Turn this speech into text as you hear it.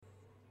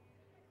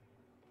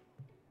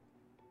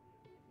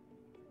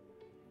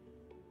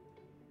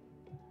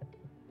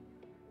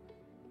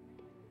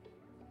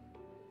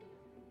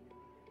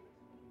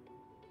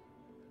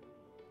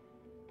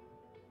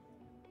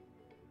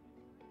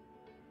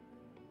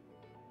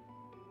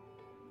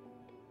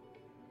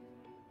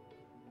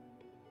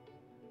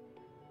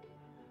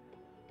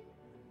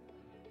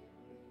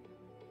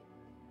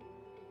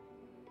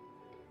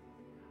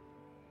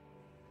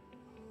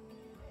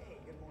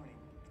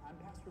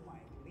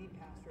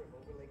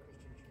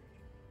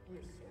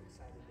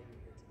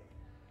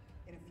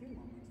In a few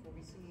moments, we'll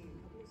be singing a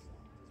couple of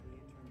songs as we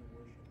enter into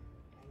worship,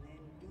 and then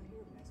you'll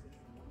hear a message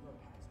from one of our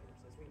pastors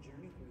as we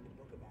journey through the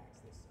book of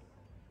Acts this summer.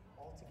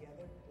 All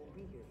together, we'll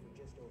be here for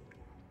just over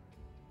an hour.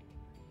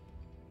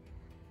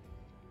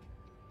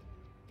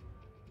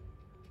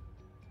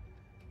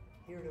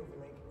 Here at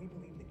Overlake, we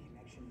believe the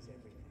connection is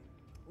everything.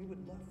 We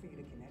would love for you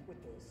to connect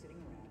with those sitting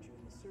around you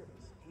in the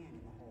service and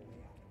in the hallway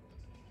afterwards.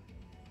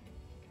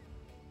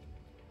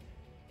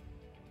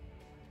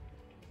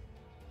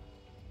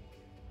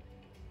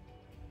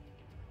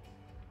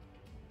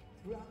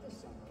 Throughout the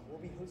summer, we'll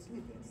be hosting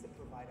events that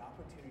provide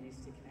opportunities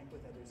to connect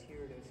with others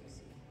here at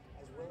OCC,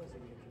 as well as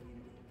in your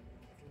community.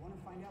 If you want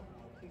to find out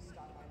more, please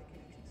stop by the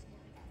Connection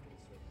Center after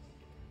the service.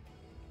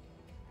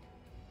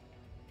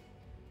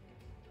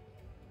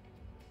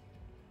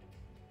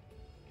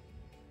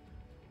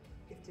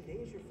 If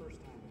today is your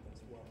first time with us,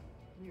 welcome.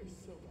 We are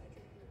so glad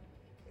you're here.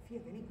 If you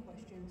have any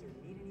questions or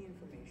need any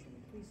information,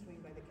 please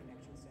swing by the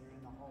Connection Center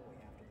in the hallway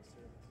after the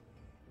service.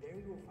 There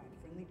you will find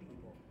friendly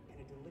people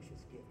and a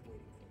delicious gift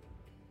waiting for you.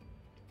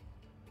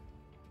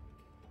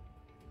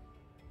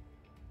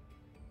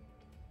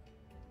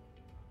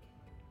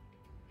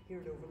 Here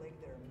at Overlake,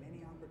 there are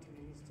many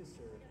opportunities to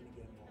serve and to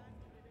get involved.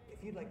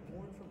 If you'd like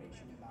more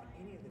information about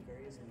any of the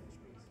various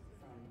ministries,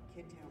 from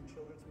Kidtown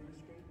Children's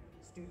Ministry,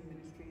 student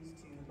ministries,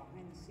 to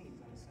behind the scenes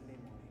on a Sunday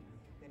morning,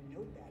 then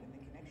note that in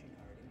the connection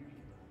card in your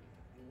handout,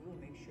 and we will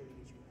make sure to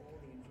get you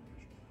all the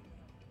information you need.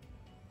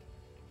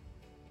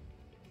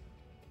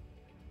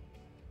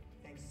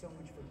 Thanks so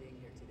much for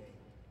being here today.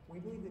 We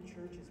believe the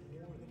church is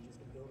more than just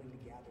a building to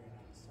gather in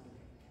on a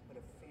Sunday, but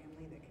a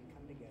family that can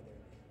come together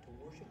to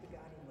worship the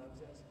God who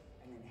loves us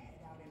and then head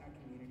out in our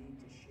community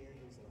to share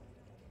his love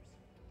with others.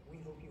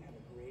 We hope you have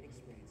a great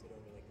experience at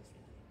Overlake this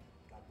morning.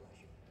 God bless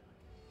you.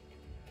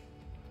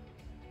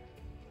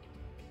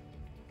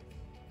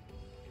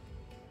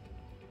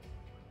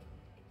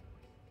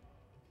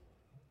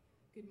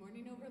 Good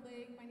morning,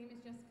 Overlake. My name is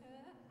Jessica.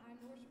 I'm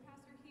the worship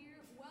pastor here.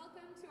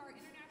 Welcome to our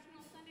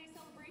International Sunday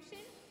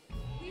celebration.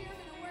 We are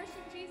going to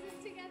worship Jesus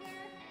together.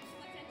 So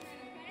let's enter it,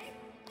 okay?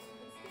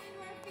 Let's stand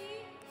to our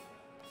feet.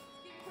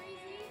 Let's get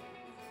crazy.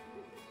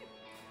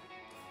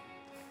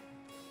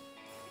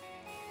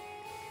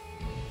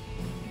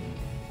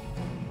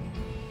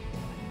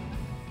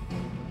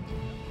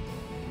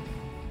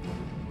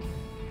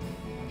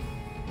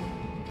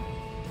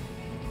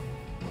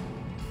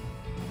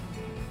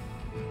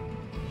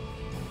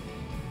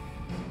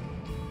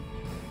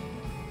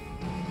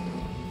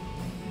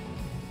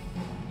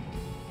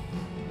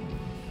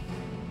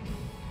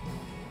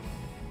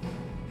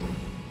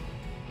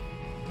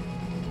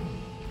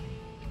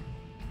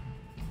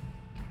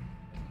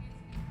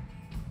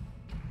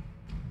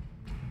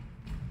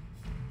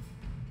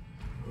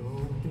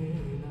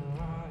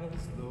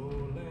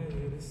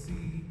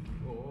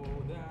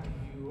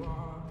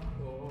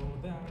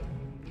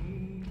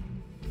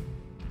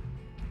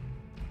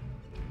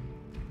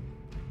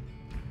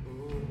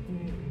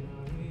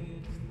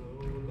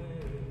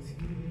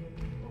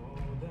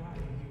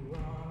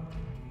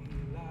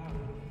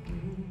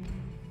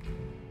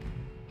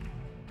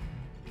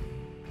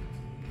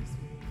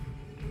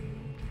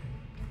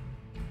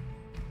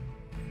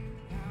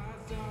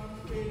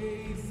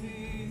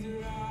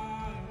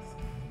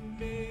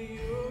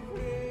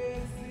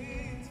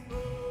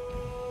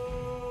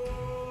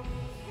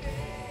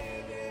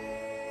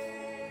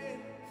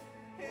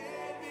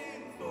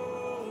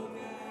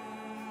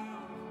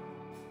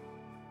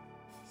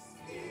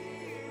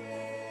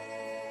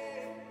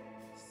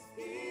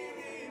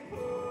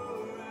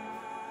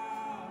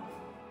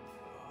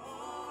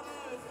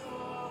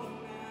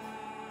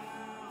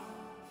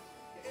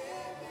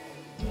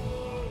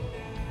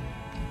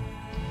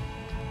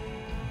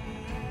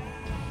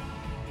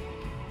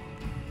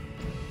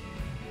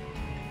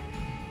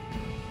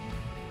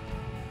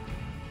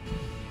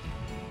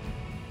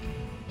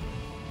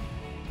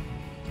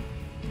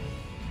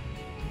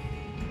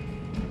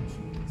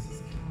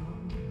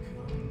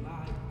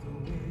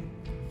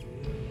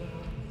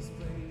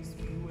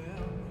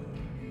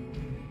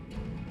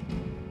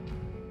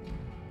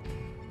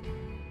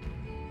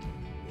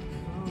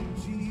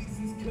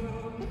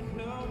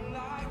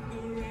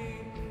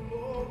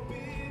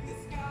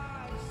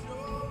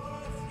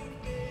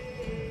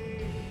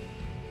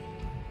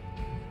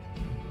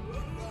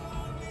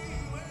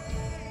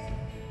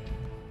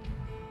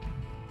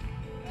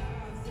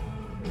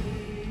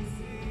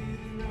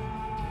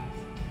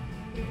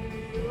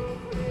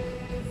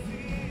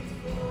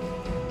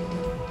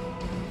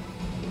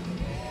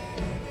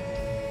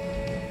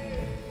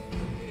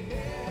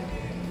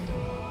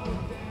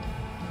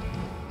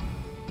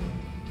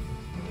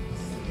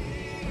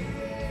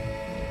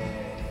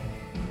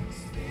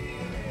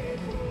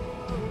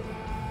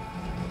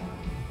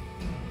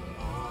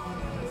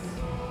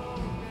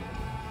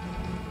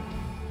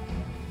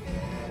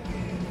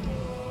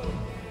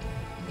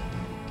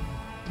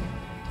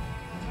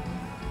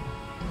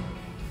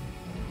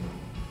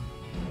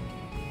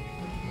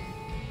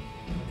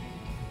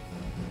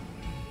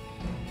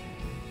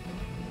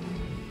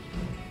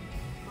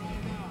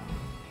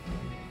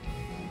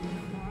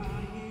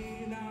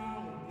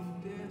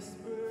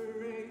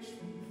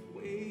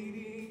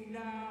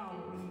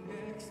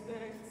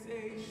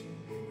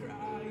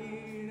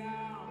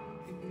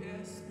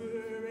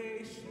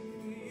 desperation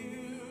for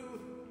you.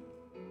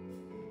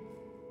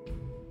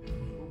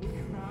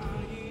 We're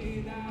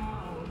crying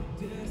out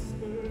in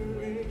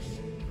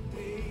desperation,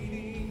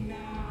 waiting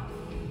now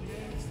in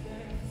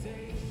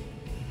expectation,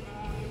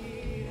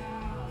 crying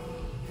out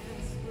in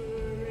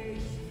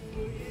desperation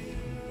for you.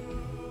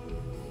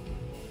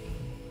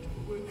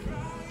 We're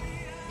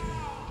crying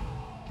out,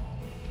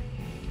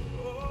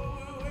 oh,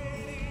 we're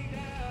waiting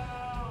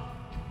now.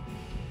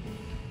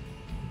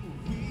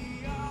 We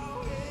are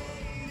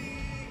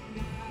waiting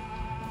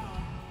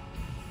now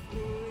for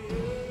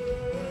you.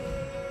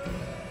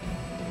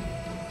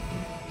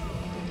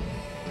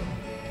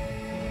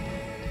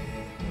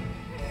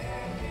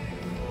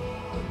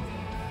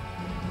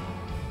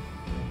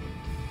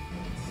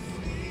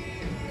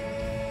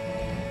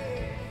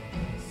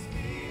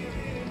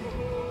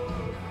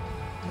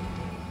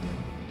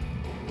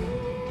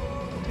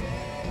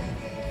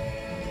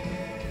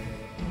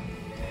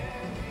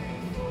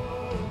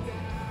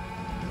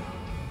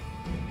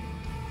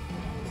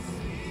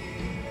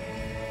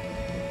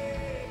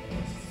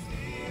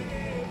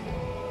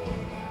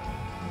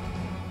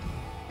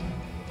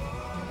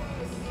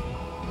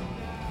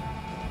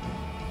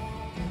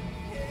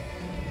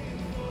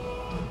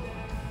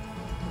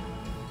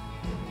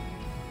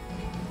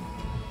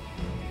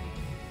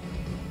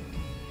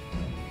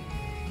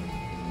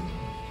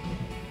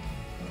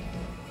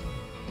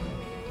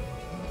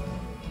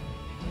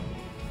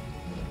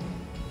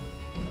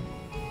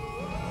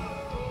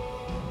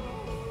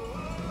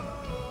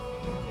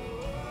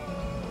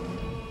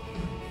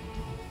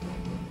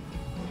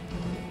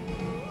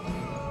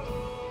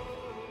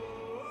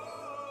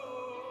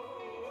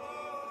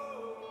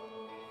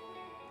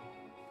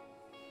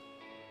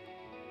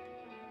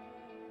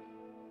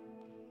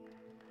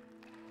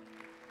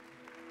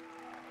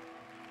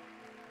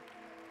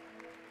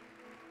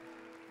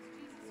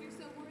 Jesus, you're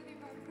so worthy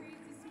of our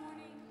praise this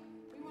morning.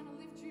 We want to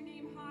lift your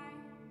name high,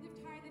 lift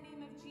high the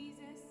name of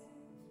Jesus.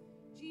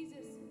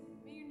 Jesus,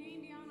 may your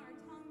name be on our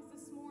tongues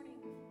this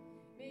morning.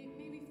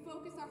 May we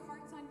focus our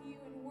hearts on you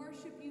and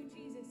worship you,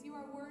 Jesus. You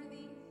are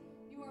worthy,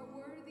 you are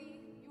worthy,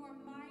 you are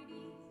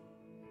mighty,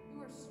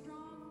 you are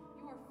strong,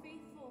 you are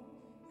faithful.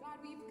 God,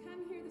 we've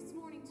come here this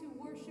morning to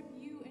worship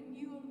you and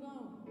you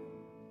alone.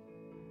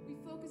 We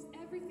focus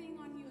everything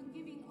on you and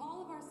giving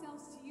all of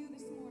ourselves to you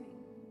this morning.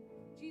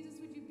 Jesus,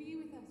 would you be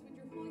with us? Would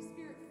your Holy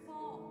Spirit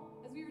fall?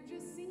 As we were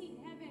just singing,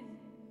 heaven,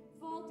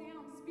 fall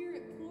down,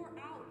 Spirit, pour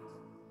out.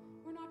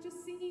 We're not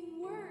just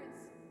singing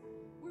words.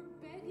 We're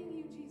begging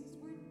you, Jesus.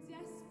 We're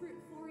desperate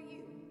for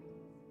you.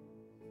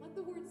 Let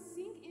the words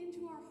sink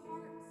into our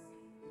hearts.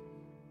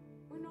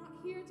 We're not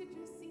here to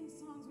just sing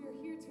songs. We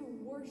are here to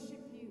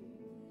worship you,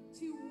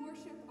 to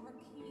worship our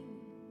King.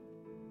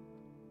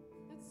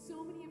 That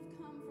so many have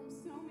come from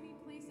so many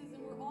places,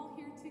 and we're all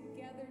here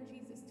together,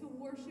 Jesus, to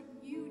worship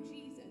you,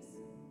 Jesus.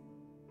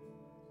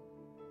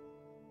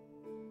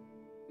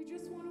 We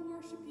just want to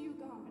worship you,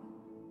 God.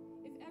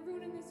 If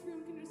everyone in this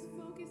room can just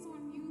focus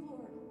on you,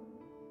 Lord,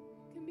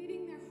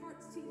 committing their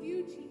hearts to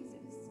you,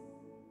 Jesus,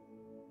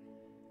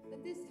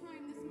 that this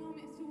time, this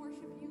moment is to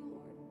worship you,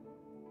 Lord.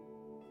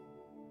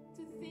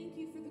 To thank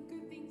you for the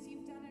good things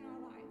you've done in our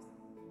lives.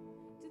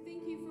 To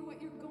thank you for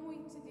what you're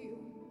going to do.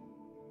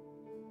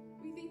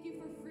 We thank you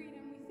for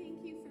freedom. We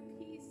thank you for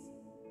peace.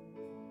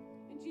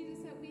 And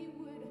Jesus, that we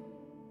would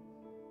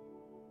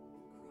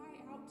cry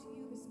out to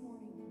you this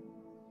morning.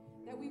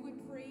 That we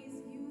would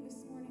praise you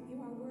this morning.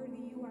 You are worthy,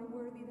 you are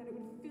worthy. That it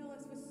would fill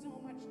us with so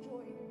much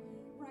joy.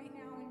 Right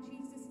now, in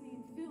Jesus'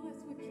 name, fill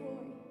us with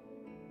joy.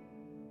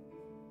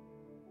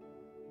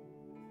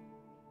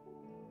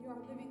 You are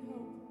our living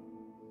hope.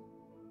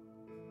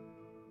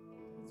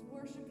 Let's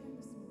worship him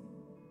this morning.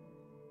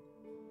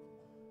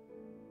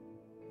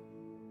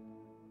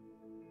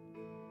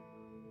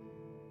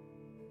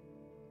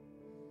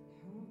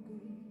 How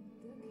great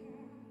the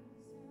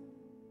chasm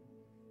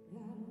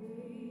that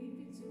lay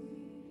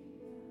between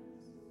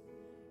us,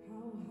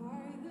 how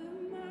high the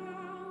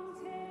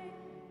mountain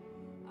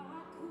I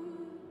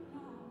could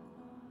not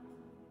climb.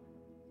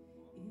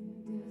 In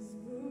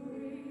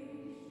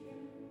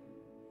desperation,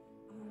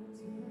 I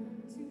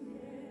turned to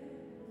heaven.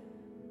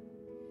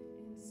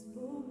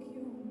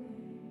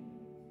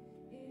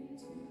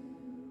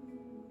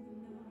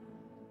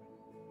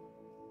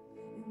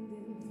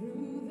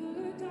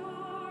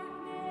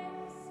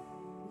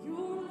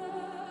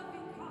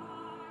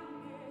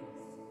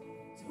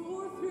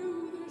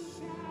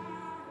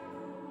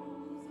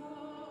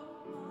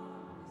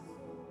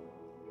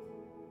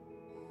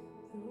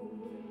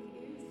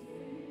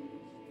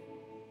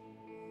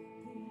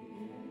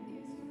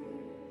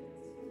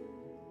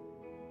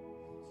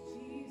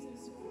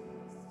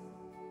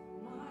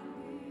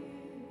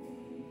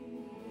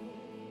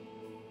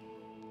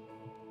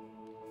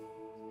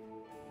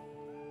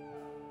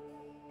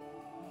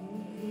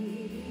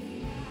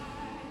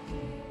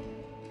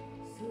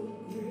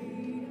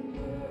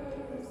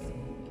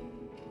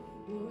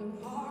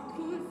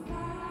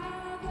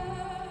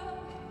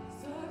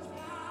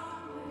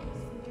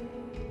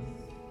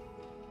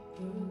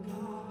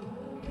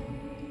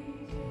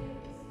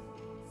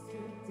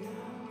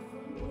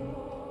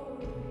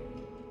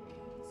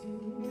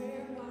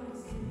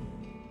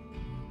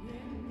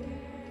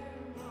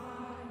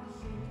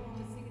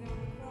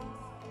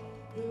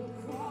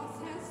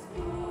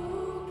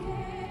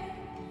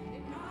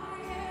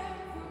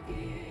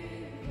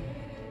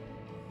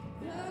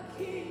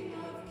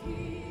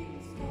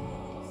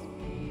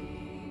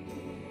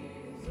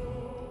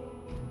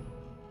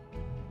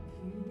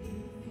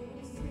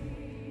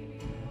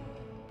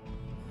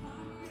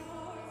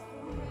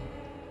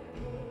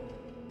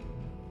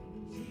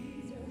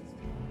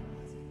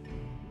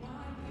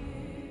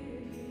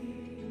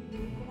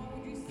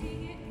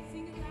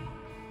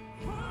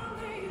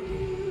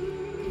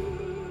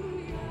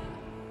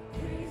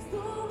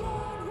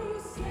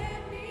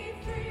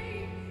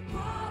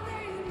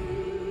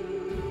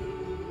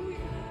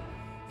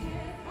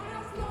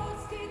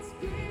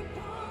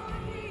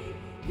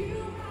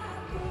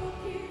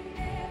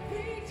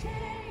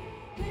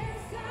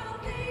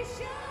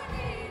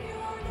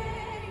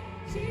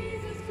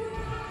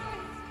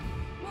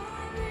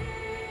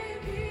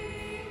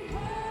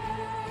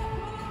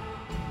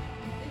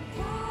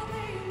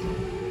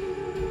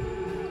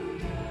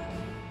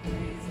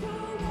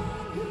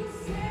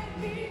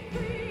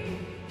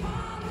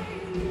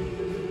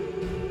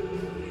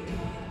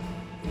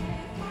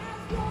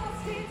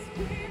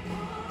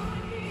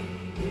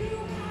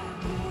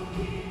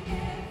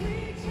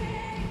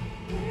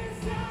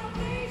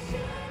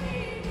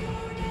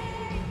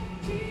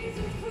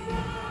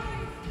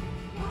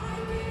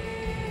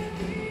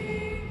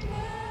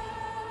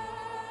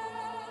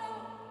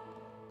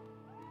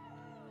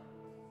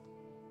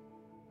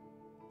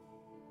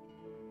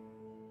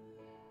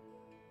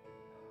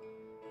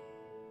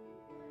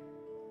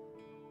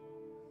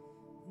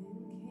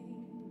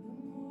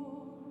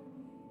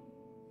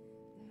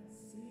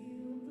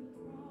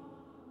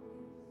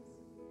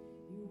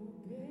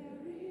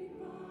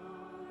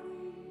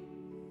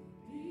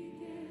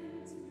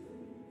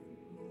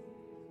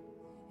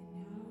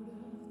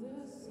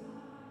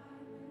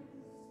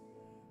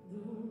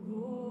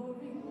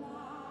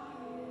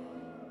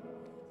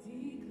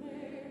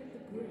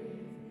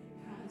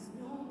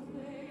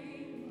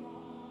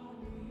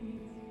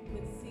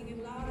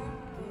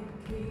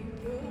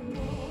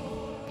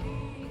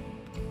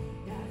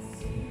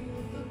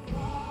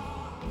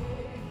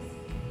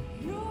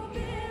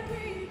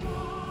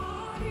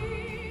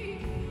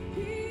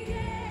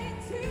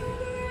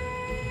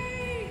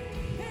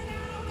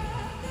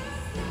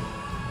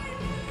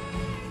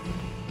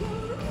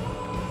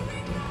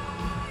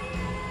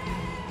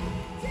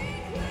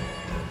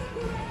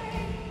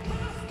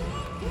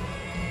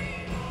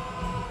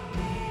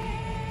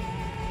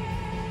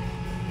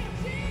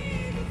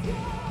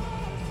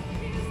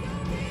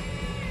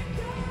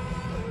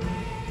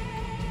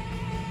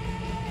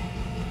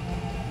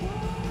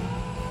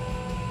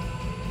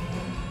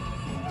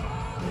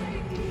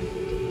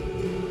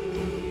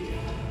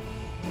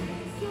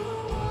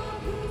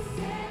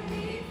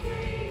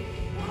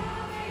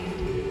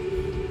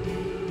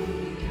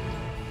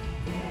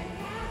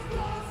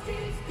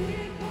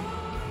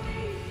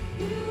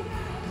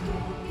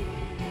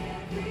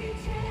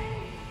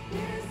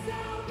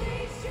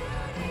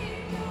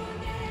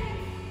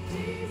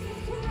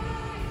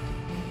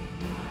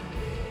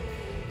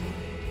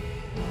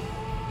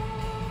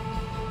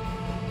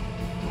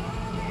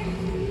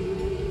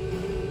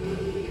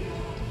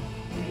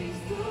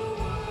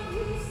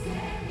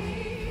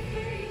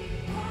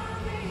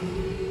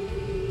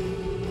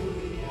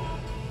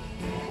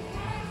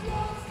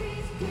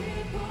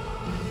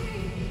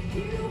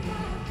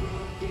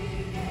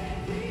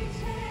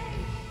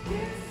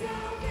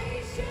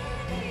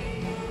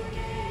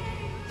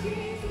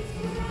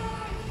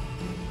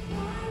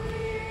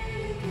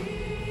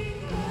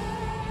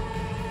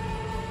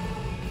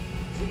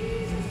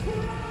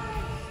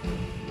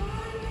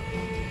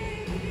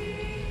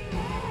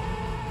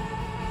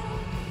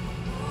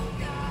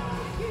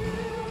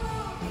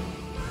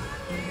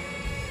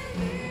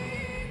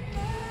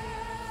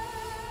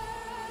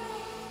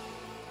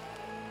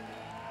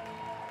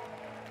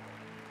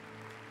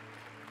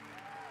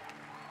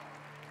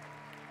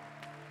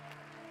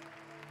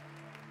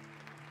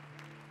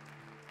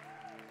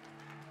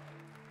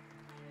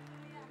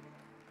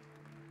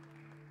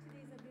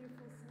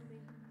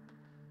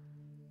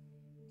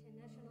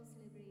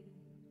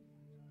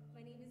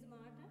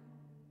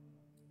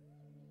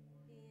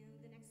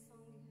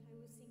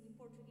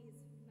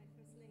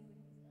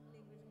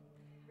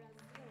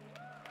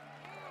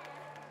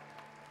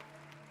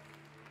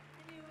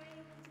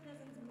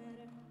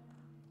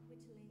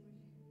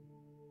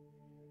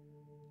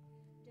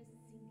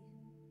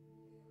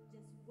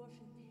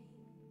 worship Him.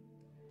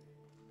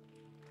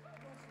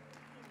 Worship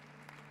Him.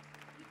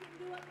 You can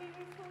do a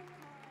beautiful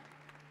part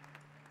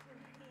for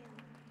Him.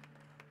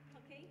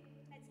 Okay?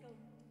 Let's go.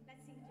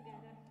 Let's sing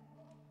together.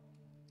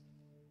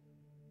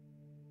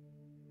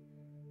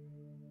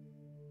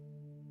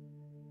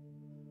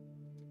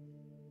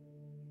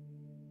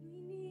 No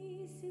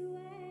início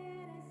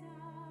eras a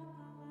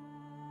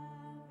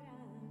palavra,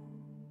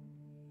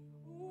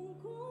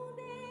 com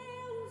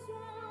Deus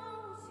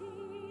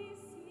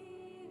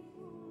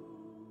Altíssimo,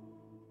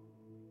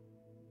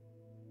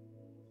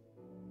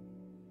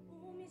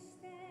 o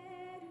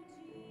mistério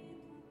de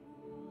tua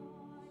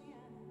glória,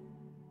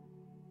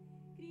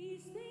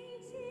 Cristo em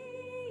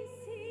ti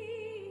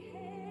se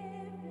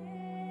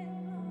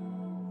revelou.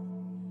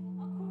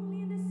 Ó, quão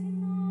lindo esse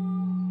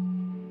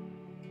nome,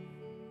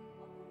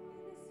 ó, quão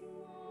lindo esse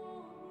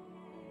nome é,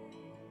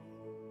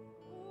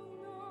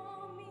 o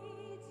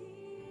nome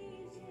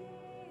de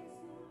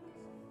Jesus,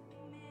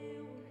 meu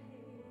Rei.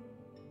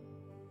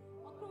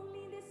 Ó, quão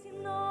lindo esse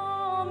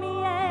nome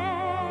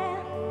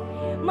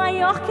é,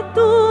 maior que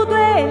tudo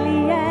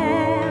Ele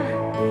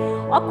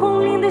é. Ó,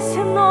 quão lindo esse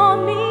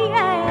nome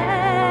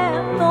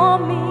é,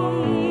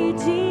 nome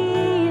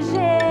de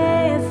Jesus.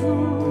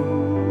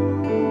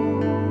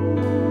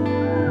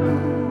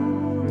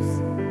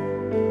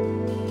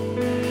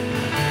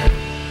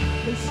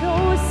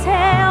 Deixou o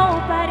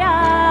céu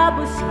para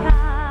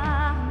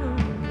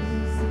buscar-nos,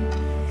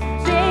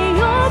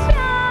 veio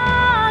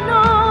pra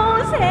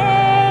nos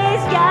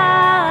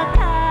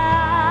resgatar.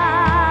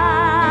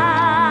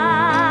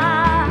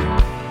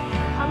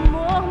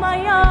 Amor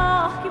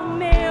maior que o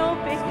meu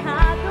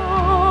pecado,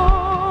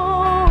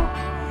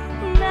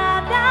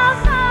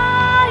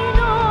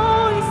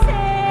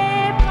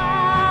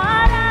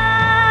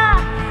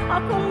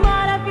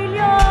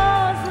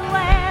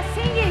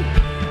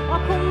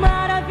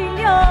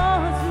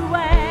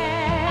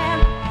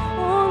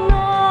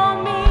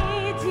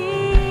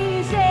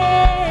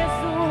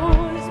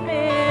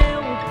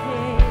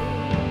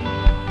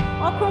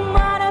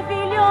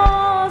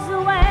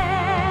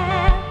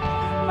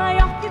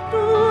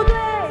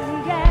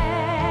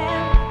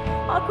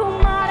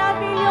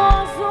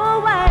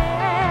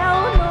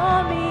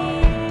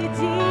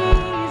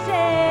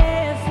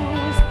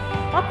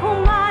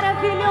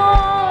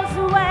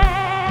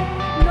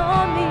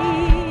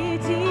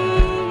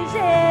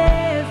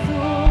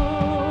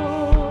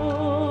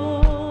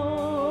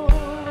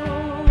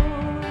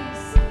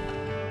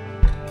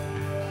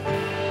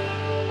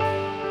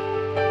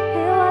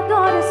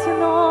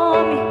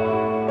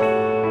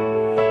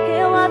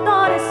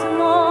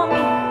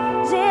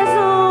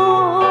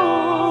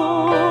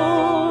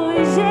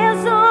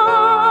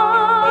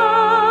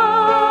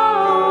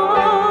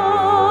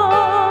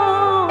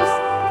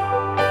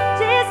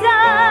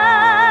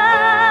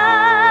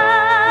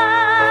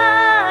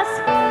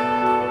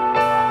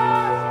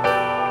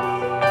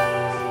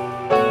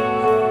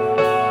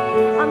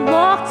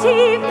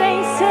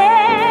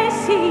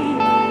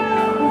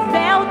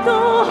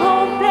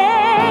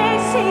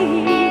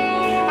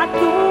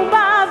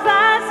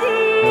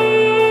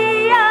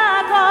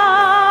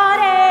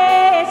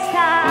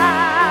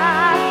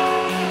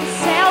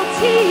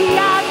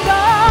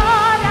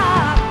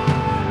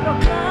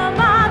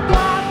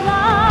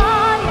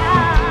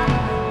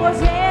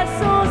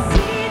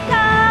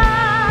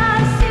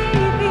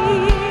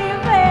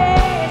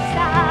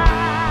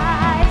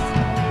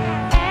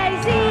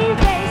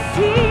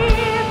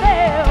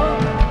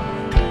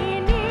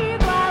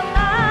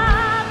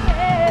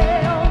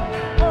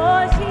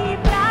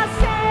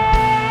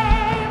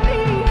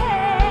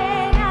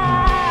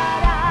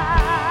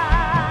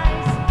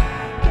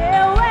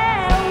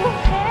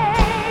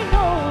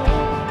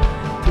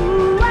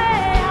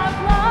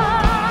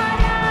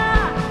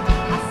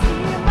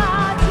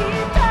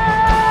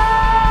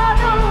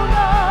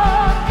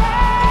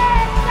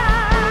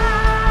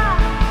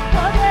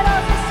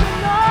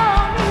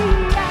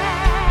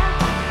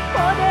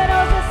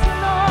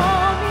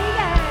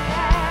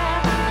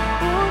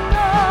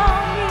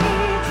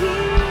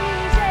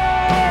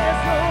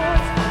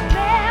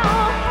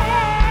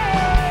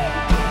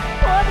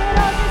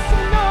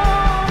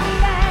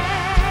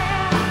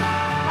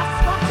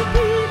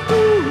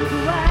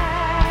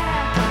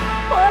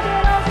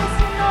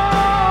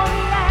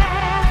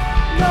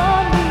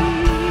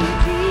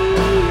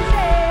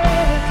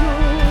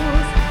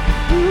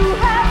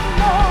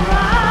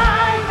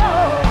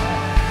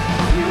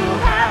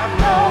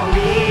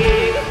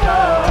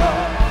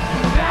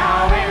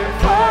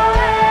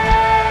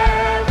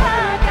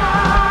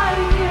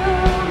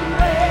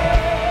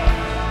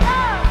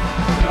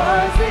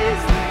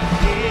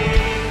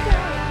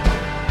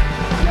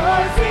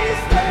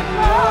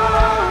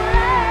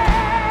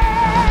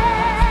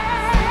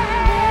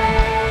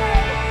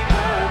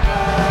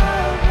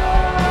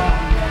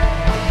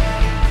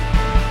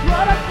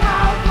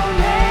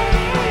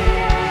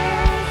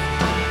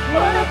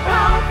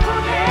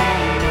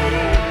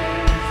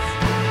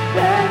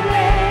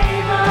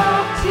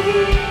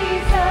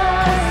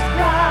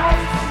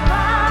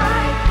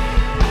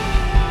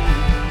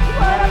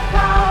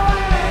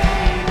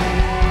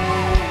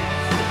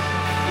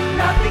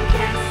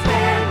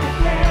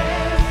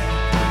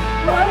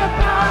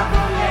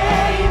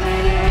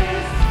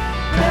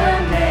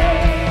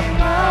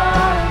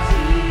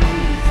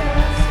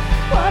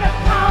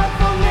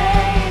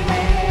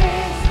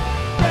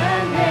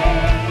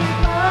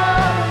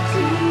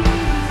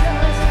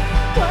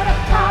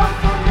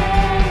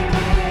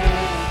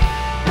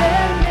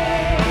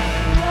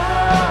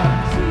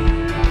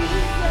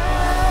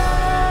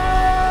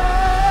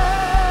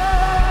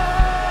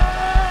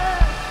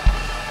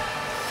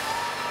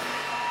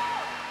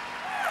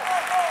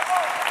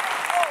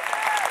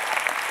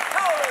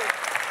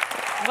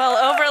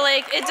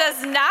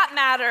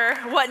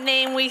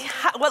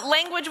 what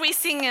language we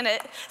sing it.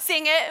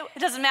 It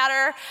doesn't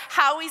matter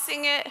how we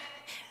sing it,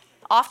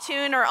 off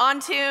tune or on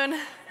tune.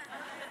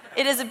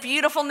 It is a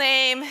beautiful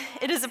name.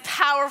 It is a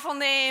powerful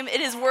name.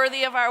 It is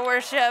worthy of our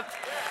worship.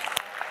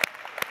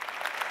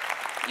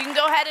 You can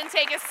go ahead and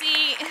take a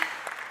seat.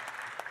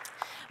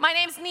 My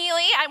name's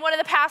Neely. I'm one of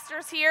the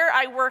pastors here.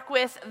 I work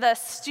with the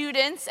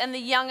students and the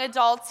young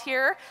adults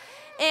here.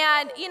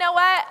 And you know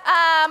what?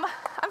 I'm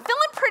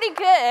feeling pretty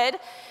good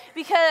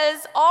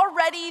because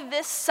already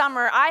this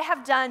summer I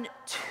have done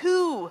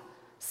 2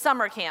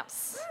 summer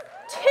camps.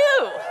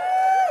 2.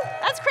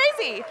 That's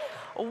crazy.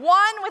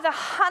 One with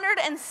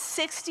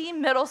 160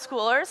 middle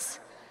schoolers.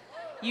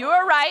 You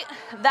are right.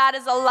 That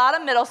is a lot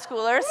of middle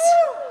schoolers.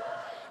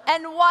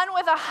 And one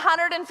with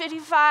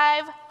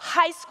 155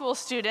 high school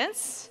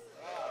students.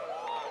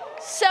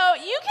 So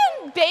you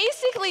can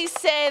basically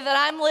say that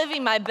I'm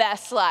living my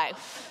best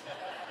life.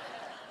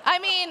 I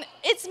mean,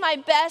 it's my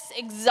best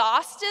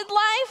exhausted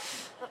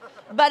life,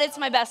 but it's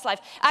my best life.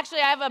 Actually,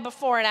 I have a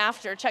before and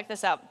after. Check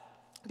this out.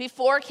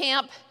 Before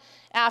camp,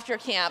 after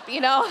camp,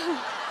 you know?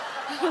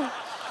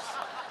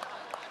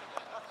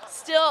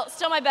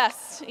 Still my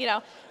best, you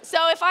know?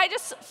 So if I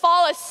just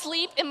fall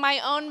asleep in my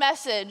own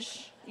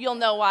message, you'll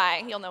know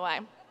why. You'll know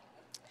why.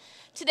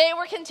 Today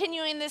we're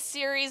continuing this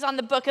series on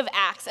the book of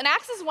Acts. And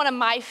Acts is one of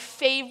my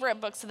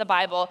favorite books of the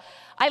Bible.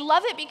 I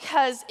love it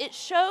because it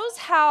shows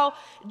how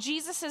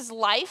Jesus'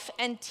 life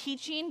and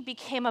teaching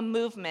became a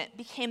movement,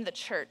 became the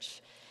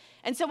church.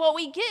 And so what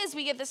we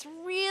get this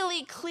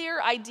really clear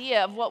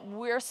idea of what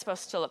we're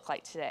supposed to look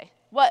like today,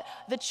 what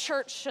the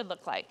church should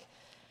look like.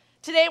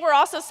 Today we're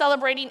also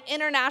celebrating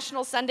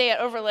International Sunday at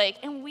Overlake,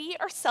 and we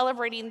are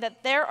celebrating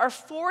that there are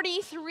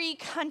 43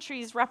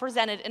 countries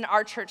represented in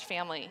our church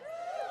family.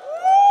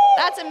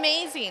 That's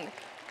amazing.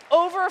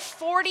 Over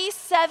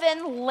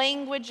 47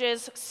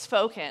 languages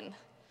spoken.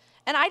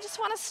 And I just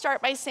want to start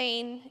by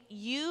saying,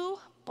 you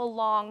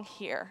belong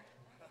here.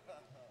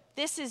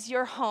 This is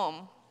your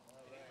home.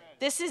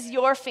 This is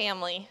your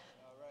family.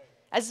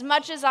 As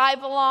much as I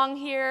belong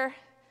here,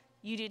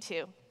 you do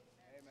too.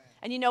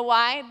 And you know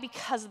why?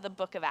 Because of the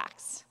book of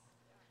Acts.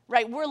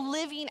 Right? We're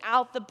living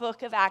out the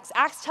book of Acts.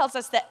 Acts tells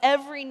us that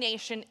every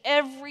nation,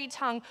 every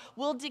tongue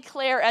will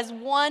declare as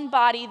one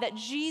body that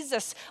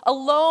Jesus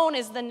alone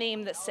is the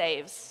name that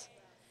saves.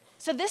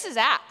 So this is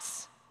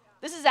Acts.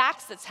 This is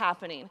Acts that's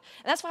happening.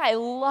 And that's why I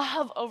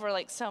love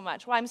Overlake so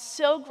much, why I'm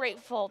so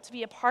grateful to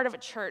be a part of a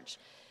church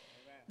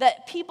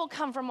that people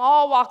come from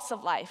all walks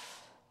of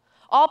life,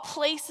 all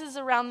places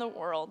around the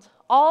world,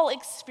 all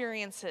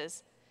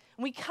experiences.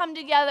 And we come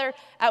together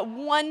at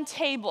one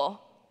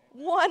table,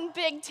 one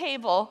big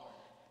table,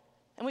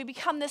 and we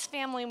become this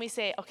family and we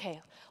say,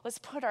 okay, let's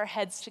put our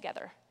heads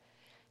together.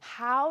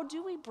 How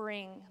do we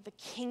bring the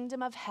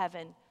kingdom of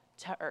heaven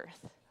to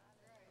earth?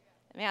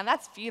 Man,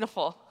 that's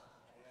beautiful.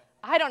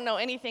 I don't know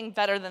anything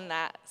better than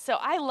that. So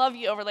I love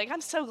you, Overlake. I'm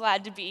so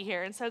glad to be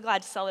here and so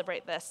glad to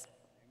celebrate this.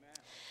 Amen.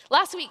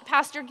 Last week,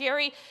 Pastor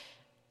Gary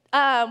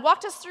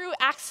walked us through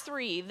Acts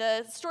 3,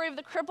 the story of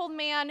the crippled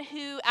man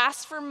who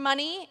asked for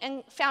money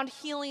and found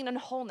healing and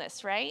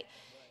wholeness, right?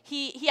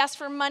 He asked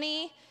for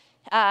money,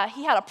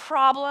 he had a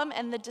problem,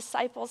 and the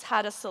disciples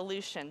had a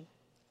solution.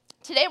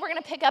 Today we're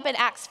going to pick up in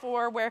Acts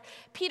 4 where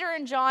Peter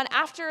and John,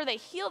 after they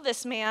heal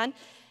this man,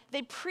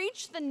 they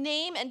preach the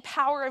name and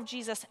power of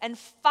Jesus, and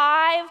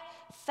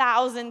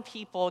 5,000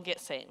 people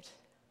get saved.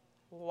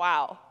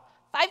 Wow.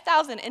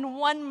 5,000 in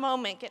one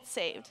moment get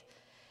saved.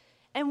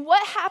 And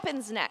what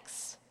happens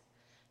next?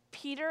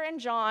 Peter and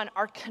John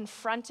are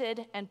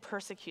confronted and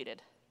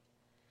persecuted.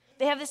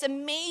 They have this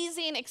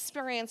amazing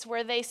experience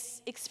where they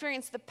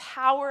experience the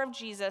power of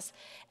Jesus,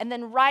 and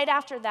then right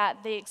after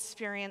that, they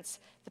experience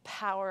the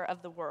power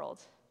of the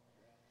world.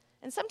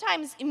 And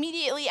sometimes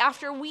immediately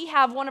after we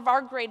have one of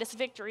our greatest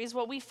victories,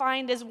 what we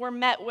find is we're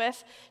met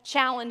with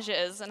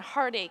challenges and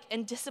heartache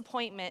and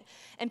disappointment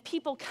and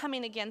people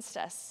coming against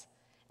us.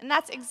 And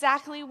that's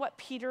exactly what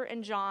Peter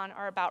and John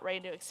are about ready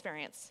to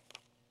experience.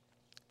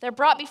 They're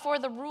brought before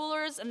the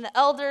rulers and the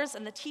elders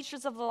and the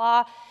teachers of the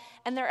law,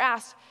 and they're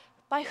asked,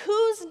 by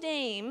whose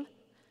name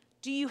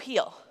do you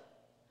heal?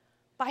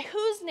 By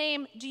whose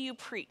name do you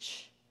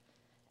preach?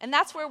 And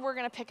that's where we're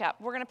going to pick up.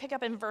 We're going to pick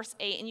up in verse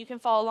 8, and you can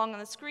follow along on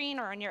the screen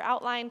or in your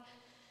outline.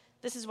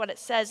 This is what it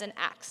says in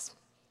Acts.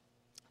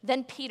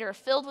 Then Peter,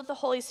 filled with the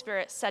Holy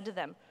Spirit, said to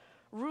them,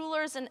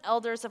 rulers and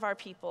elders of our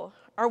people,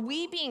 are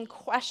we being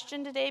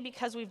questioned today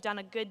because we've done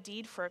a good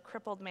deed for a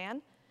crippled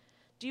man?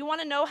 Do you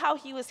want to know how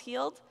he was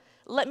healed?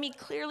 Let me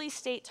clearly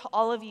state to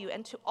all of you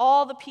and to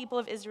all the people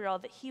of Israel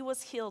that he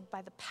was healed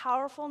by the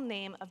powerful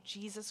name of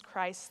Jesus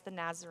Christ the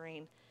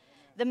Nazarene,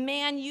 the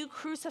man you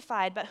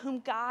crucified, but whom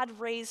God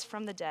raised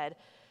from the dead.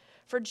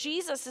 For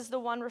Jesus is the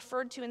one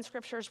referred to in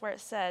scriptures where it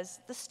says,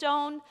 the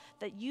stone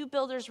that you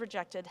builders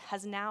rejected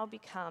has now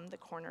become the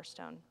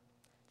cornerstone.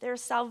 There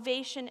is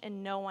salvation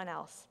in no one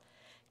else.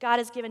 God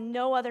has given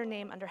no other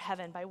name under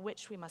heaven by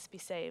which we must be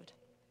saved.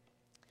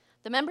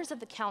 The members of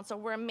the council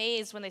were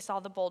amazed when they saw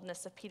the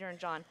boldness of Peter and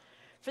John,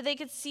 for they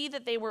could see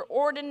that they were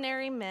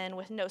ordinary men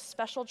with no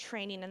special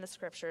training in the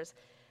scriptures.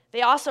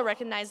 They also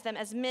recognized them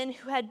as men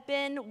who had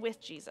been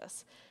with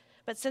Jesus.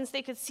 But since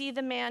they could see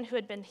the man who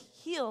had been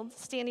healed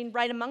standing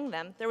right among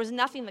them, there was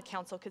nothing the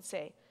council could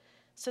say.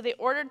 So they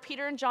ordered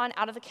Peter and John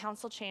out of the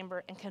council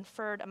chamber and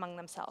conferred among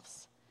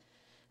themselves.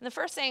 And the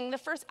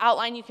first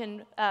outline you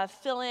can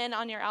fill in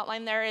on your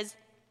outline there is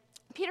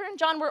Peter and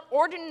John were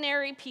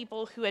ordinary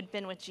people who had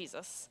been with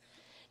Jesus.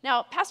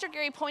 Now, Pastor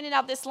Gary pointed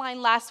out this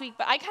line last week,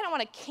 but I kind of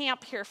want to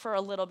camp here for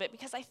a little bit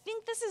because I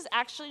think this is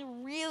actually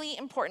really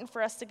important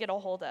for us to get a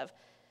hold of.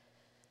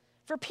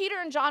 For Peter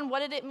and John, what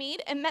did it mean?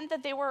 It meant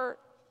that they were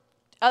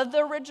of the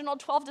original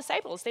 12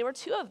 disciples. They were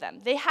two of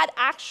them. They had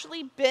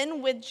actually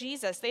been with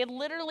Jesus. They had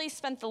literally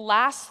spent the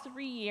last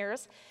 3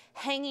 years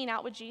hanging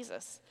out with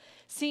Jesus,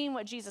 seeing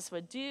what Jesus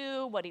would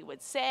do, what he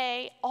would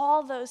say,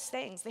 all those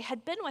things. They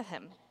had been with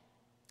him.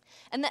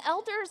 And the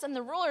elders and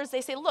the rulers,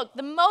 they say, look,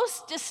 the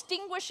most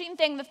distinguishing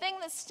thing, the thing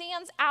that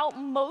stands out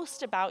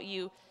most about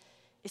you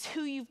is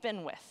who you've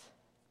been with.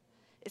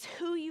 Is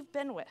who you've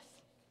been with.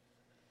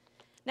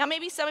 Now,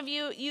 maybe some of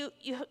you've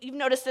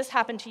noticed this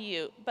happen to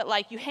you, but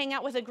like you hang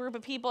out with a group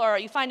of people or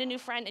you find a new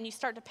friend and you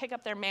start to pick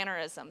up their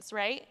mannerisms,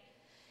 right?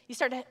 You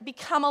start to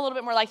become a little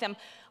bit more like them.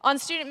 On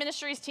student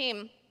ministries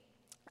team,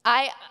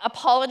 I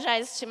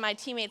apologize to my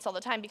teammates all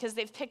the time because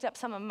they've picked up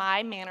some of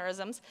my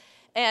mannerisms.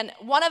 And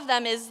one of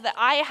them is that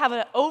I have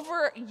an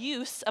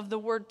overuse of the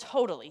word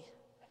totally.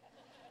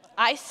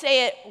 I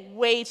say it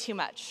way too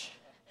much.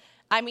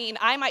 I mean,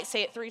 I might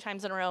say it 3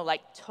 times in a row,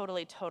 like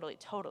totally, totally,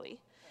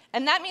 totally.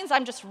 And that means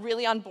I'm just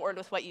really on board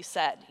with what you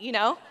said, you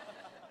know?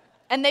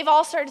 And they've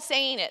all started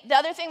saying it. The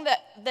other thing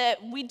that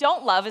we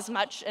don't love as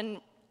much, and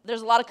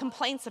there's a lot of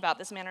complaints about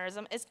this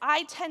mannerism, is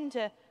I tend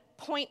to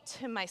point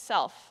to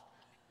myself.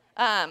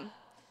 I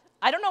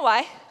don't know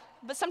why,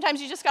 but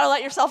sometimes you just gotta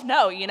let yourself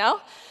know, you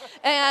know?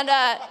 And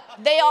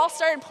they all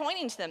started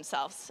pointing to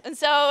themselves. And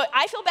so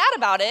I feel bad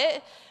about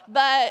it,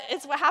 but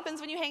it's what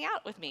happens when you hang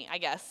out with me, I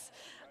guess.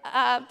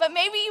 But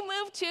maybe you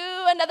move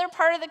to another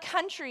part of the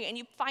country and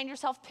you find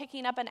yourself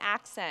picking up an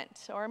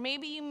accent. Or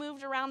maybe you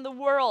moved around the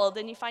world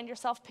and you find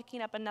yourself picking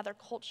up another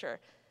culture.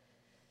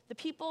 The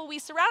people we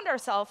surround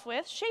ourselves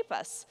with shape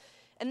us.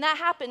 And that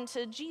happened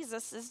to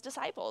Jesus'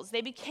 disciples.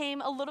 They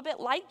became a little bit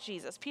like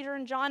Jesus. Peter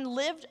and John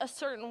lived a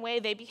certain way.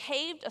 They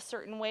behaved a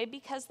certain way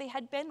because they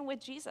had been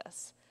with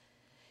Jesus.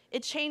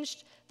 It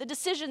changed the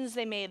decisions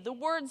they made, the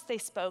words they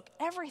spoke,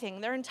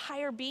 everything, their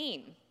entire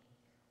being.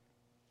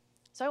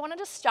 So I wanted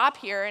to stop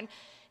here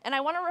and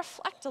I want to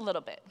reflect a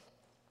little bit.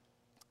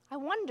 I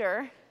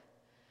wonder,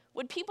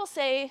 would people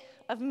say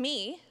of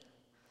me,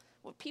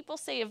 would people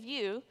say of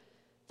you,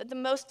 that the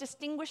most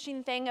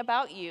distinguishing thing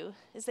about you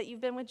is that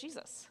you've been with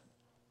Jesus?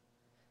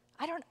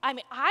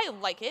 I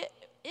like it.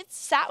 It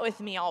sat with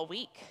me all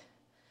week.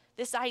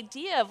 This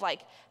idea of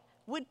like,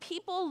 would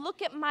people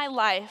look at my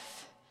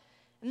life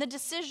and the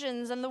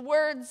decisions and the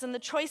words and the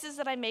choices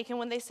that I make, and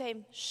when they say,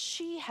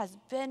 she has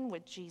been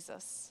with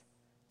Jesus,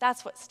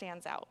 that's what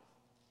stands out.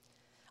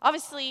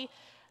 Obviously,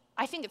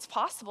 I think it's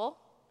possible.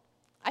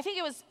 I think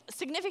it was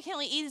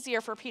significantly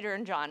easier for Peter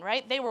and John,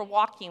 right? They were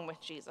walking with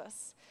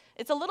Jesus.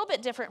 It's a little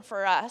bit different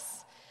for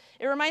us.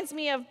 It reminds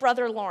me of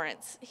Brother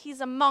Lawrence.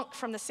 He's a monk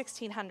from the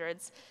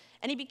 1600s,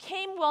 and he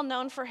became well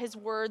known for his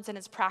words and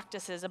his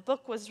practices. A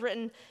book was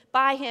written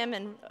by him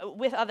and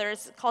with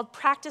others called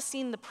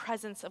Practicing the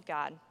Presence of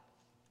God.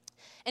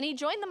 And he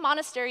joined the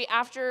monastery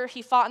after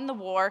he fought in the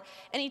war,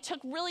 and he took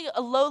really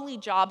a lowly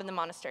job in the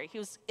monastery. He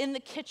was in the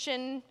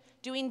kitchen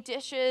doing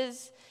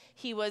dishes.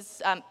 He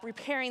was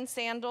repairing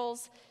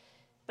sandals.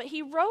 But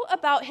he wrote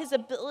about his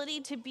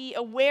ability to be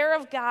aware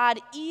of God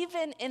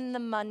even in the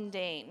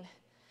mundane.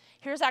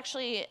 Here's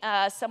actually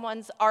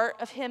someone's art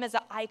of him as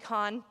an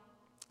icon.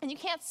 And you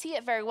can't see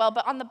it very well,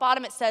 but on the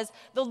bottom it says,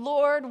 "The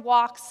Lord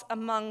walks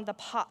among the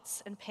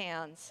pots and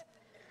pans."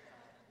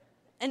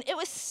 And it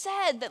was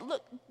said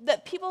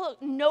that people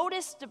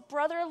noticed that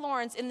Brother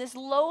Lawrence in this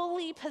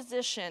lowly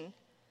position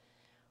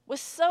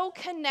was so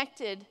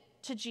connected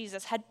to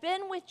Jesus, had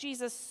been with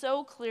Jesus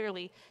so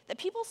clearly that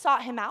people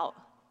sought him out.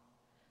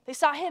 They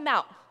sought him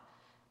out.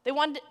 They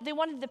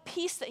wanted the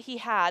peace that he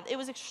had. It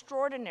was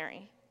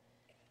extraordinary.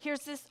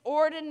 Here's this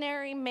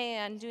ordinary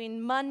man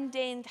doing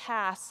mundane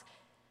tasks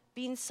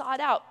being sought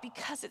out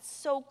because it's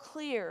so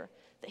clear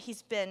that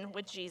he's been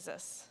with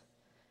Jesus.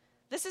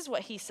 This is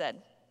what he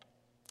said.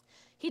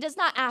 "He does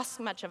not ask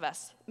much of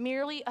us,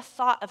 merely a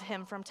thought of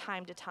him from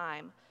time to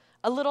time,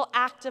 a little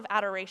act of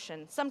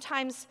adoration,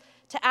 sometimes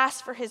to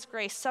ask for his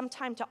grace,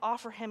 sometimes to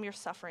offer him your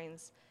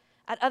sufferings,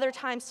 at other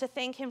times to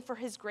thank him for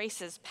his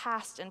graces,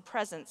 past and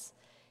present,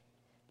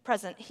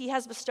 he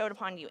has bestowed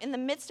upon you. In the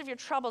midst of your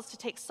troubles, to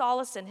take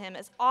solace in him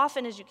as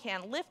often as you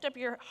can. Lift up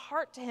your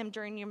heart to him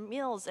during your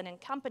meals and in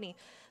company.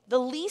 The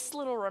least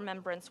little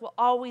remembrance will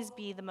always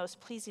be the most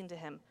pleasing to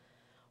him.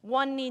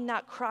 One need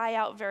not cry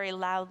out very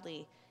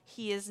loudly.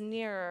 He is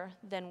nearer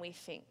than we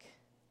think."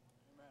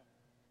 Amen.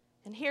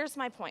 And here's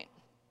my point,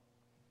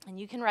 and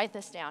you can write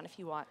this down if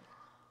you want,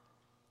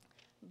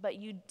 but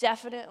you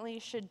definitely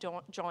should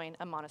join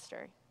a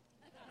monastery.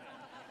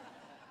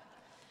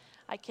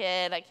 I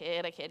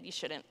kid. You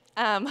shouldn't.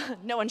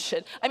 No one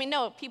should. I mean,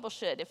 no, people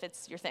should if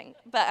it's your thing.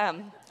 But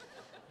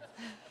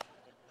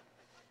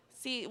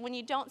see, when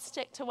you don't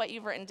stick to what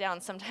you've written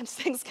down, sometimes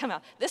things come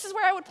out. This is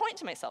where I would point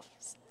to myself.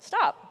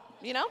 Stop,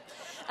 you know?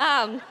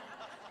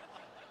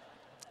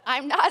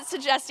 I'm not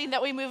suggesting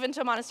that we move into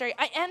a monastery.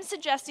 I am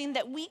suggesting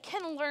that we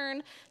can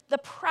learn the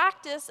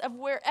practice of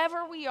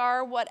wherever we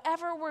are,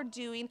 whatever we're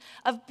doing,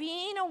 of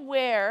being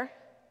aware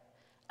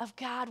of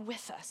God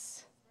with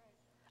us,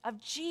 of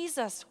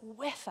Jesus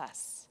with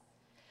us.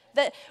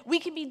 That we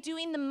can be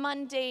doing the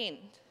mundane,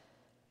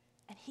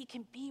 and he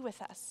can be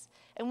with us,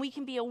 and we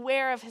can be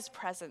aware of his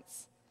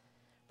presence.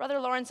 Brother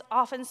Lawrence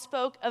often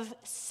spoke of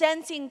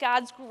sensing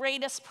God's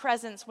greatest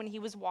presence when he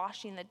was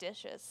washing the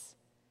dishes.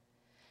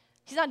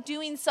 He's not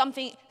doing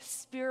something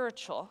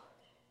spiritual.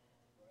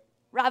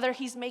 Rather,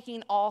 he's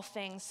making all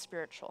things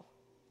spiritual.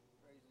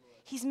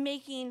 He's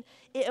making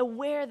it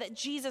aware that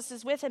Jesus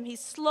is with him. He's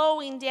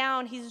slowing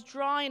down. He's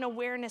drawing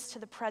awareness to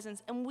the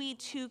presence, and we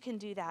too can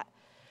do that.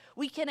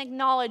 We can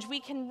acknowledge, we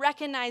can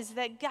recognize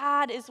that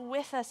God is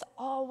with us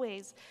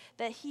always,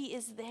 that he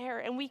is there,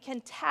 and we can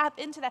tap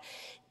into that.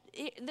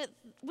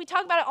 We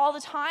talk about it all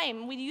the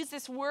time. We use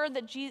this word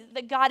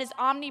that God is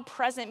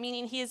omnipresent,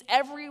 meaning he is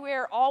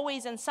everywhere,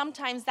 always, and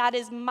sometimes that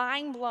is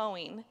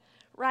mind-blowing,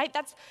 right?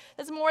 That's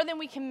more than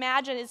we can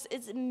imagine.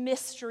 It's a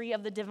mystery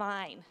of the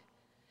divine,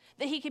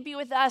 that he could be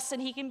with us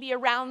and he can be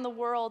around the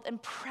world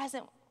and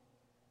present.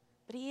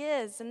 But he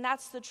is, and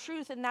that's the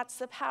truth, and that's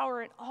the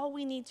power, and all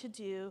we need to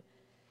do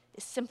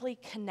is simply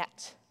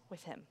connect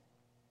with him.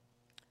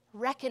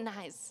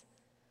 Recognize,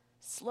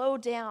 slow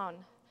down,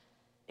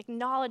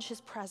 acknowledge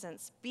his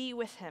presence, be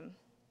with him.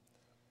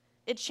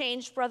 It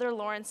changed Brother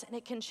Lawrence, and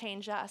it can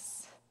change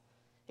us.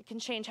 It can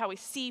change how we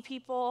see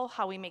people,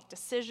 how we make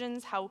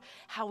decisions, how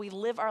we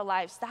live our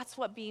lives. That's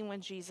what being with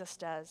Jesus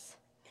does.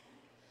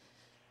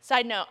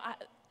 Side note,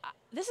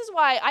 this is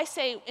why I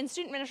say, in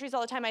student ministries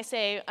all the time, I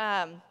say,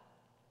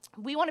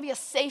 we want to be a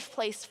safe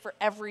place for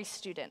every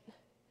student.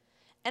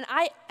 And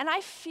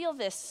I feel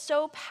this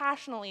so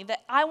passionately that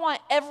I want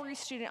every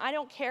student, I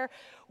don't care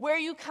where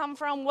you come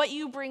from, what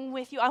you bring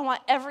with you, I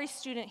want every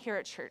student here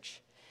at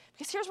church.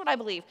 Because here's what I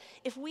believe.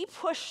 If we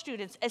push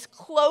students as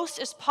close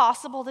as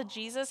possible to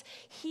Jesus,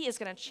 he is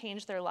going to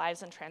change their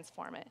lives and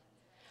transform it.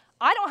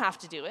 I don't have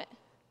to do it.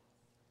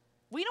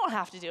 We don't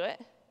have to do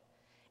it.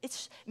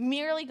 It's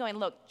merely going,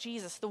 look,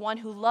 Jesus, the one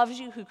who loves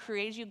you, who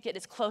created you, get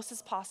as close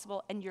as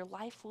possible, and your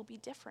life will be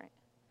different.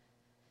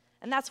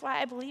 And that's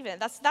why I believe in it.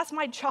 That's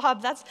my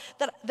job.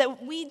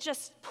 That we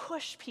just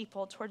push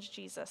people towards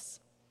Jesus.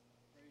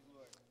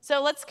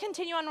 So let's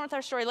continue on with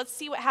our story. Let's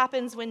see what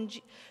happens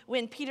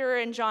when Peter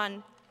and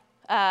John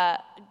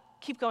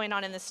keep going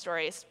on in this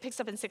story. It picks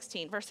up in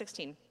verse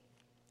 16.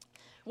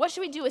 What should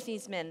we do with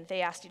these men?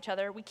 They asked each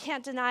other. We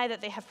can't deny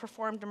that they have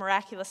performed a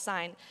miraculous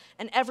sign,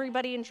 and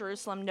everybody in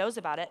Jerusalem knows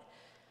about it.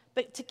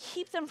 But to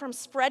keep them from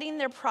spreading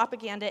their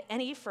propaganda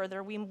any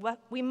further,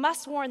 we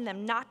must warn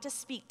them not to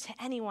speak to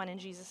anyone in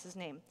Jesus'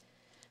 name.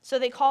 So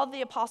they called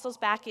the apostles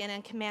back in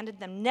and commanded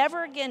them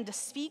never again to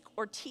speak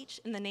or teach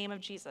in the name of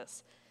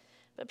Jesus.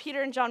 But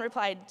Peter and John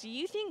replied, do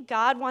you think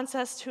God wants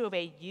us to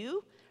obey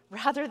you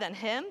rather than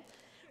him?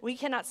 We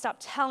cannot stop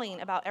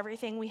telling about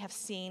everything we have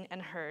seen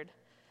and heard.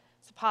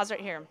 So pause right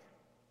here.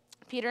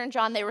 Peter and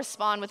John, they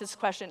respond with this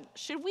question,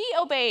 should we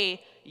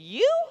obey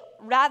you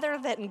rather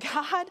than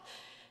God?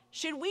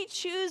 Should we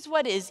choose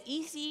what is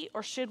easy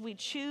or should we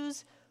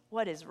choose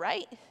what is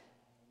right?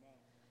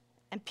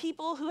 And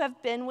people who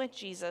have been with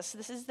Jesus,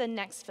 this is the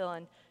next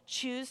fill-in,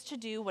 choose to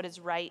do what is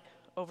right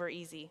over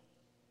easy.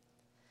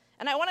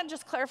 And I want to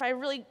just clarify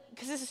really,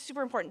 because this is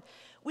super important.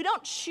 We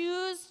don't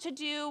choose to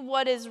do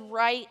what is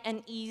right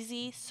and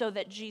easy so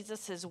that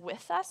Jesus is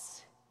with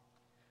us.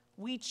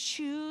 We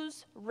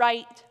choose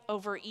right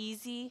over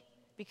easy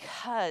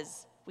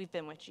because we've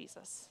been with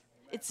Jesus.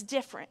 It's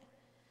different.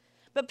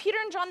 But Peter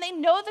and John, they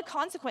know the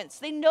consequence.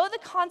 They know the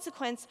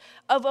consequence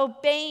of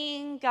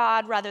obeying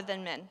God rather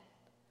than men.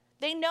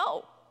 They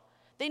know.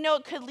 They know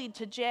it could lead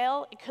to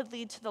jail. It could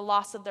lead to the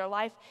loss of their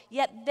life.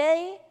 Yet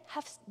they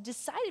have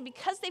decided,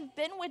 because they've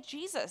been with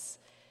Jesus,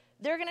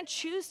 they're going to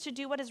choose to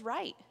do what is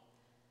right.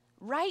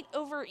 Right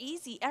over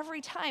easy every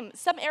time.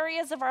 Some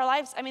areas of our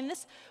lives,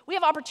 we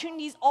have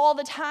opportunities all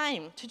the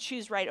time to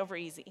choose right over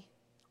easy.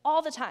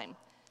 All the time.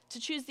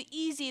 To choose the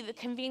easy, the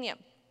convenient.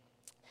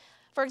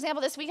 For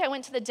example, this week I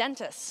went to the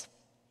dentist.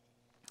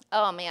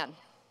 Oh, man.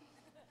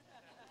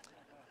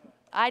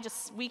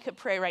 We could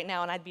pray right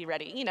now and I'd be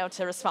ready,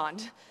 to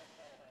respond.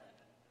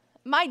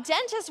 My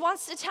dentist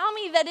wants to tell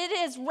me that it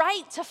is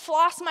right to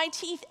floss my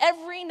teeth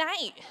every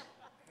night.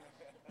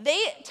 They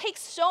take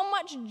so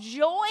much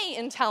joy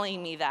in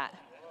telling me that.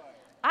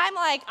 I'm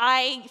like,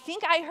 I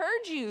think I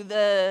heard you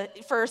the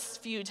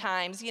first few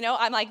times,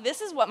 I'm like,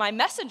 this is what my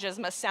messages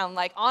must sound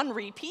like on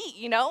repeat,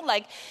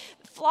 like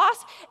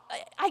floss.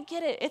 I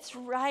get it, it's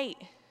right.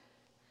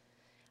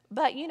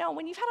 But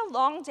when you've had a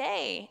long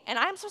day and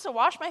I'm supposed to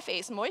wash my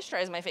face,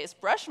 moisturize my face,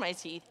 brush my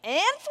teeth,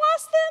 and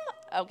floss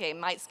them, okay,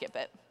 might skip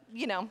it,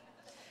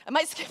 I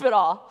might skip it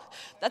all.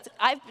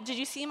 Did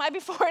you see my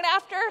before and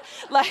after?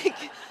 Like,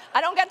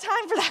 I don't got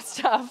time for that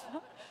stuff.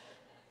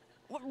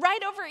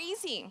 Right over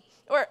easy.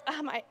 Or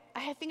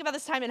I think about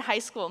this time in high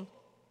school,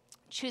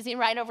 choosing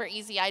right over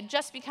easy. I had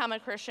just become a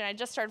Christian. I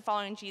just started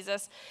following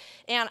Jesus.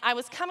 And I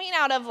was coming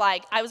out of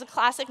I was a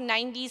classic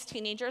 90s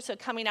teenager, so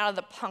coming out of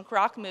the punk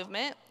rock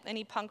movement.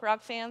 Any punk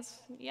rock fans?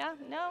 Yeah?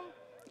 No?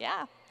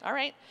 Yeah, all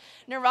right.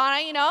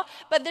 Nirvana,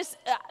 But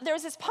there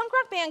was this punk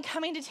rock band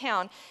coming to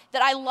town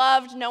that I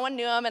loved. No one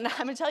knew them, and I'm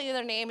going to tell you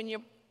their name, and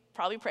you'll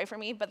probably pray for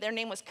me, but their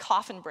name was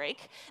Coffin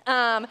Break.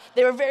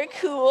 They were very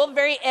cool,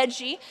 very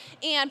edgy,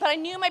 but I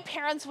knew my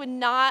parents would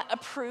not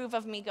approve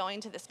of me going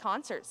to this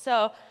concert.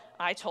 So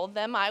I told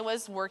them I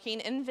was working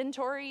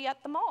inventory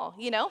at the mall.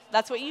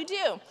 That's what you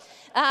do.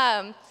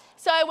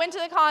 So I went to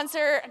the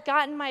concert,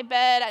 got in my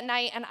bed at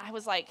night, and I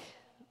was like,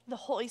 the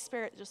Holy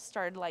Spirit just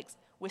started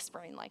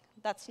whispering,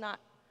 that's not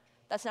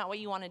what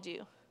you want to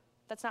do.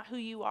 That's not who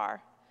you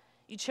are.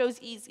 You chose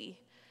easy.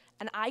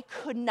 And I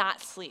could not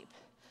sleep.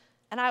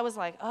 And I was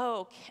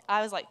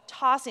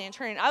tossing and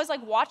turning. I was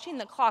watching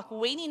the clock,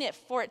 waiting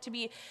for it to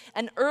be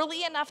an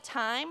early enough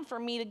time for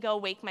me to go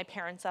wake my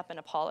parents up and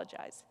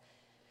apologize.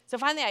 So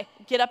finally I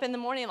get up in the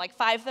morning,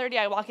 5:30,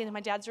 I walk into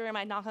my dad's room,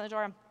 I knock on the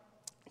door.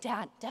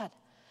 Dad,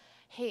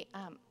 hey,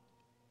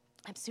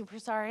 I'm super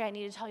sorry. I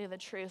need to tell you the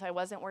truth. I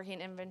wasn't working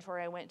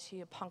inventory. I went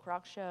to a punk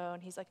rock show.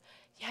 And he's like,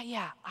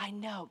 yeah, I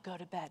know. Go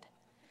to bed.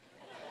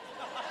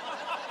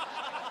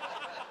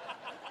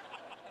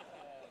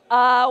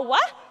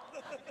 What?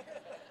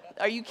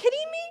 Are you kidding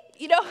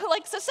me?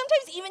 So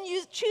sometimes even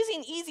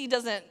choosing easy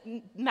doesn't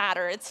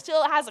matter. It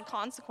still has a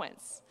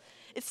consequence.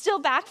 It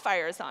still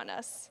backfires on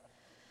us.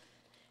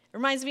 It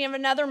reminds me of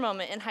another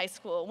moment in high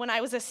school when I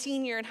was a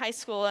senior in high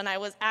school and I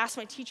was asked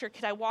my teacher,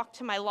 could I walk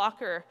to my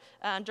locker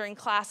during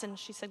class? And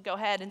she said, go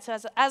ahead. And so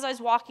as I was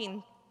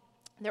walking,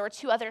 there were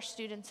two other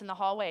students in the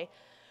hallway.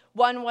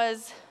 One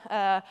was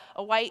a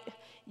white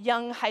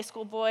young high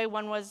school boy.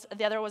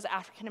 The other was an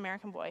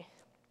African-American boy.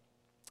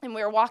 And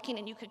we were walking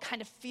and you could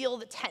kind of feel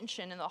the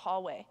tension in the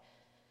hallway.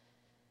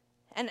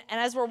 And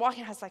as we're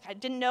walking, I was I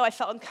didn't know, I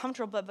felt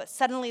uncomfortable, but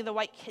suddenly the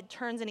white kid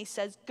turns and he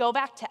says, go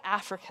back to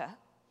Africa.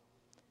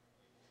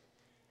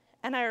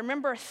 And I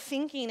remember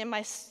thinking in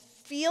my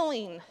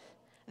feeling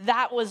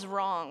that was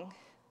wrong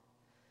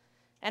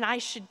and I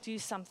should do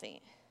something.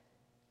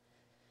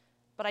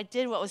 But I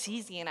did what was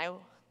easy and I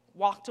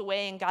walked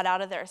away and got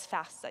out of there as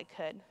fast as I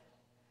could.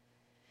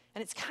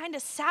 And it's kind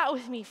of sat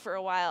with me for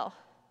a while.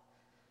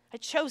 I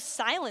chose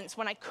silence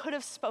when I could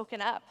have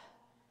spoken up.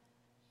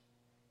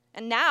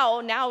 And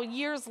now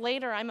years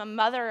later, I'm a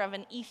mother of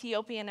an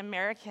Ethiopian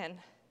American.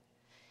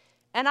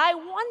 And I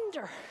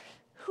wonder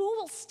who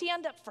will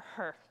stand up for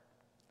her.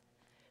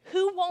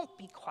 Who won't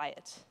be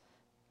quiet?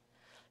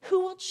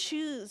 Who will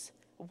choose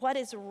what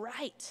is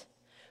right?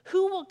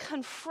 Who will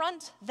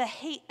confront the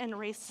hate and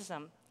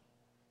racism?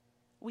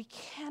 We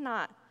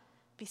cannot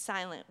be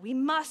silent. We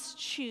must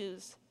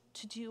choose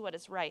to do what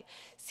is right.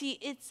 See,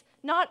 it's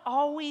not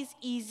always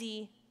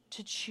easy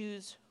to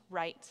choose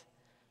right,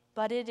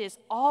 but it is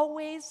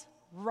always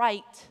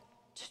right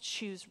to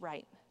choose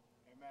right.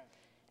 Amen.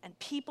 And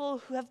people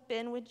who have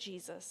been with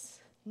Jesus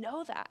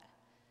know that.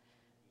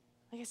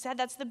 Like I said,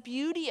 that's the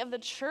beauty of the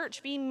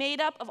church, being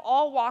made up of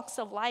all walks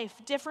of life,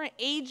 different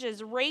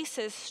ages,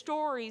 races,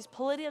 stories,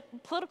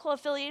 political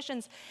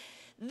affiliations.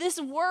 This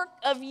work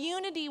of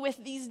unity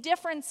with these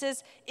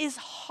differences is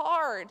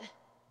hard,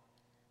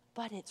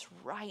 but it's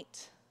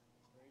right.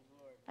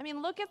 I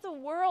mean, look at the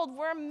world.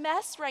 We're a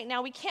mess right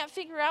now. We can't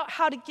figure out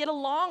how to get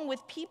along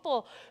with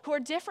people who are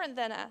different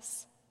than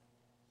us.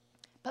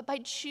 But by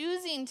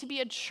choosing to be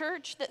a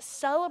church that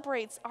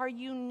celebrates our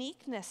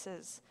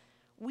uniquenesses,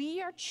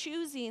 we are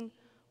choosing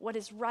what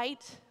is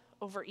right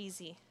over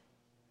easy.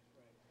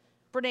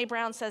 Brene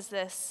Brown says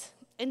this: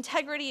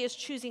 integrity is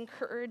choosing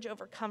courage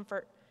over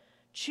comfort,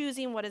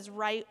 choosing what is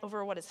right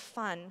over what is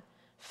fun,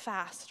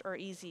 fast, or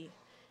easy,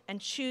 and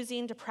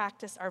choosing to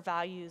practice our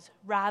values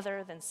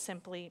rather than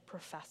simply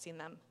professing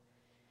them.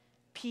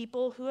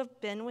 People who have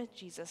been with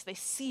Jesus, they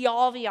see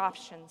all the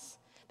options.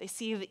 They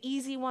see the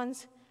easy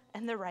ones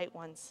and the right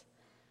ones.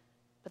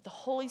 But the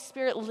Holy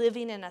Spirit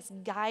living in us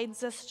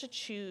guides us to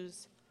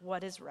choose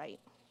what is right.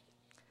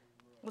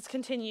 Let's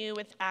continue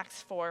with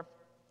Acts 4.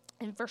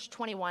 In verse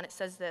 21, it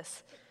says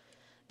this: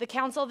 the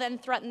council then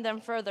threatened them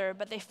further,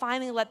 but they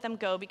finally let them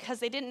go because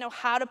they didn't know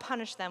how to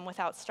punish them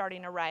without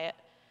starting a riot.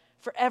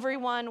 For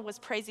everyone was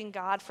praising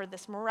God for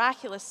this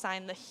miraculous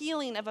sign, the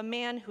healing of a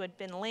man who had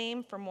been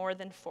lame for more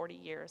than 40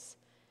 years.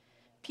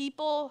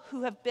 People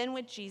who have been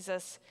with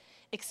Jesus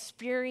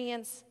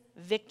experience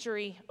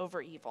victory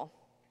over evil.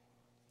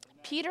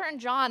 Peter and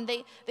John,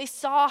 they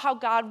saw how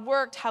God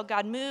worked, how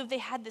God moved. They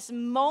had this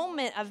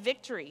moment of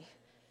victory.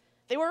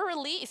 They were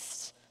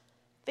released.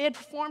 They had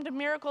performed a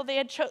miracle. They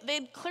had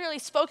clearly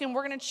spoken,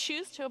 we're going to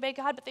choose to obey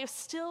God, but they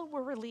still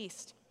were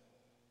released.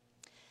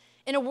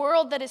 In a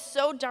world that is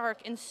so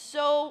dark and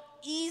so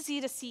easy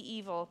to see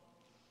evil,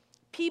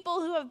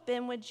 people who have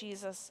been with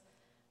Jesus,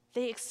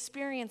 they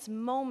experience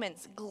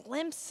moments,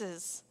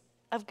 glimpses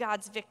of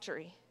God's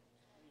victory.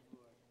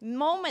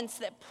 Moments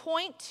that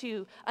point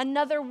to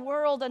another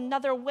world,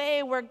 another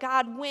way where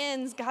God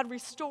wins, God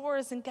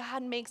restores, and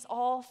God makes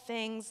all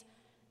things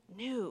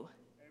new.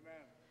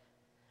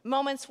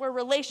 Moments where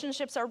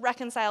relationships are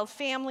reconciled,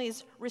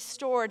 families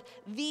restored.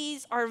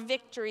 These are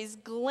victories,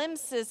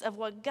 glimpses of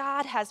what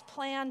God has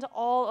planned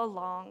all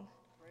along.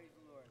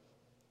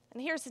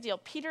 And here's the deal.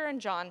 Peter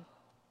and John,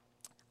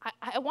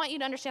 I want you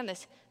to understand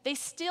this. They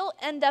still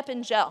end up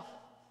in jail.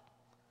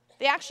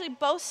 They actually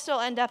both still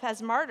end up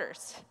as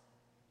martyrs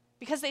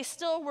because they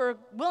still were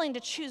willing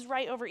to choose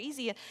right over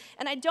easy.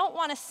 And I don't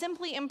want to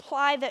simply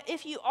imply that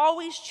if you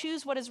always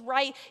choose what is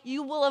right,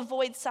 you will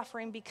avoid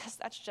suffering, because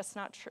that's just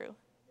not true.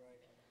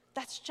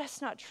 That's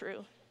just not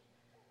true.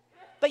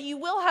 But you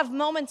will have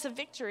moments of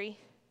victory.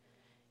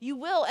 You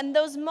will, and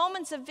those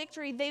moments of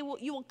victory,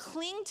 you will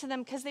cling to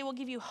them because they will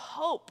give you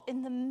hope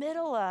in the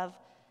middle of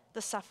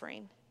the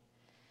suffering.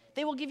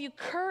 They will give you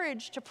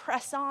courage to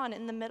press on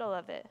in the middle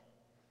of it.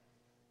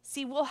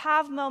 See, we'll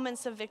have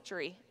moments of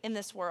victory in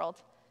this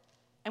world,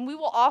 and we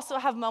will also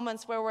have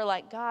moments where we're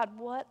like, God,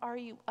 what are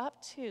you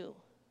up to?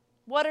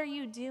 What are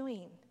you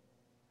doing?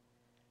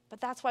 But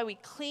that's why we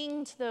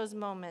cling to those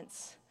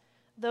moments,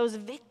 those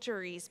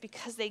victories,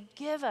 because they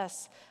give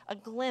us a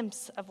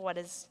glimpse of what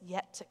is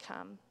yet to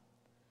come.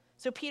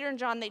 So Peter and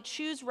John, they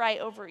choose right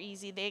over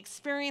easy. They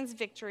experience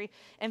victory.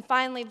 And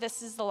finally,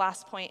 this is the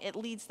last point. It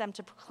leads them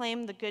to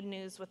proclaim the good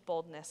news with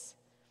boldness.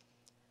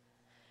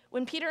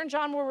 When Peter and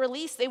John were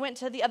released, they went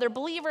to the other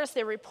believers.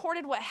 They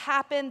reported what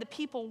happened. The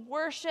people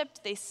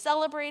worshiped. They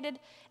celebrated.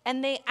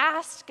 And they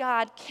asked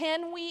God,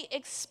 can we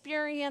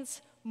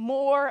experience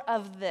more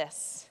of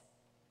this?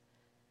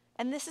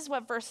 And this is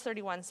what verse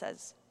 31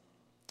 says.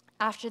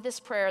 After this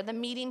prayer, the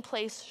meeting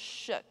place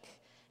shook,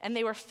 and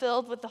they were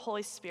filled with the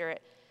Holy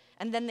Spirit.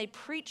 And then they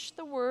preached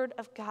the word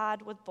of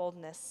God with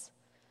boldness.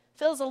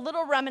 Feels a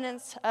little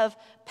remnants of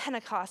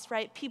Pentecost,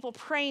 right? People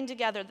praying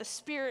together. The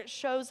Spirit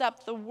shows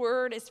up. The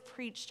word is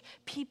preached.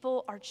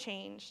 People are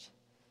changed.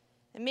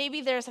 And maybe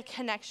there's a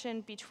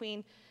connection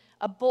between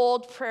a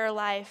bold prayer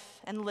life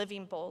and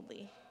living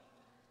boldly.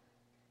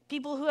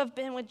 People who have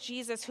been with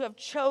Jesus, who have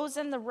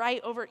chosen the right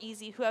over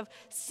easy, who have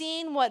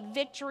seen what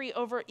victory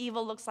over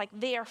evil looks like,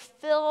 they are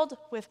filled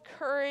with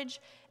courage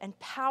and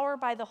power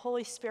by the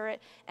Holy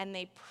Spirit, and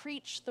they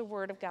preach the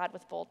word of God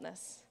with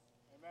boldness.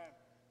 Amen.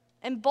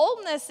 And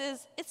boldness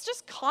it's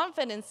just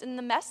confidence in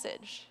the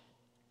message.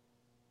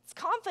 It's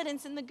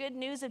confidence in the good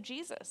news of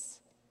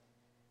Jesus.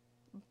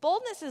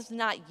 Boldness is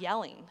not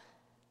yelling.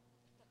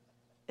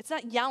 It's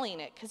not yelling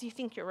it because you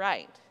think you're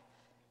right.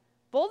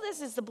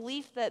 Boldness is the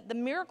belief that the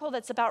miracle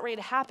that's about ready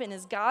to happen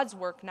is God's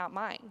work, not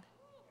mine.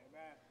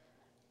 Amen.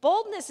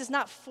 Boldness is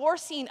not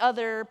forcing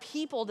other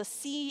people to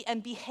see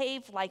and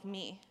behave like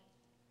me.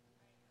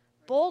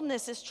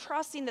 Boldness is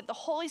trusting that the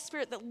Holy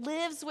Spirit that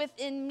lives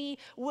within me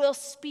will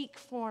speak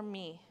for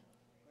me.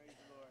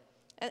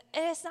 And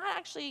it's not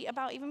actually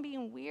about even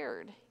being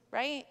weird,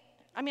 right?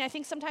 I mean, I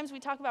think sometimes we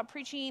talk about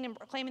preaching and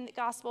proclaiming the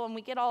gospel and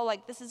we get all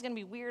like, this is going to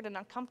be weird and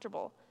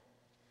uncomfortable.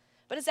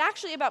 But it's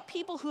actually about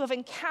people who have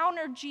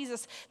encountered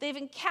Jesus. They've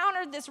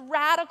encountered this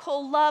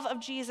radical love of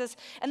Jesus,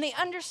 and they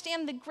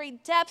understand the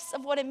great depths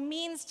of what it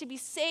means to be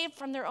saved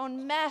from their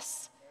own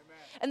mess. Amen.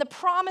 And the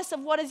promise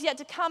of what is yet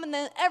to come. And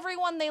then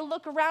everyone they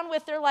look around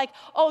with, they're like,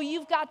 oh,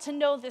 you've got to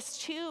know this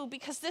too,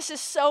 because this is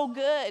so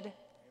good. Amen.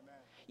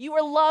 You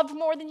are loved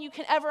more than you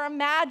can ever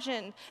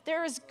imagine.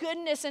 There is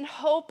goodness and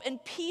hope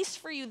and peace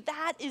for you.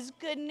 That is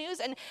good news.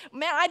 And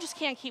man, I just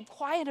can't keep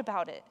quiet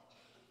about it.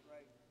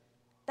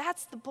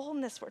 That's the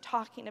boldness we're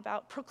talking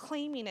about,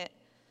 proclaiming it.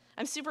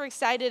 I'm super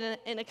excited.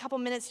 In a couple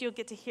minutes, you'll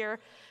get to hear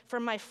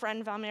from my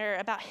friend Valmir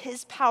about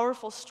his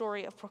powerful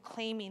story of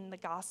proclaiming the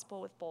gospel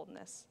with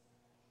boldness.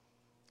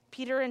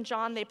 Peter and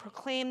John, they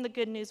proclaim the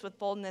good news with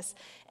boldness.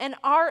 And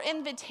our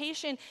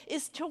invitation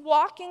is to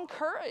walk in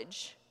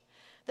courage.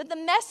 That the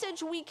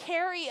message we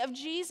carry of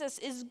Jesus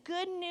is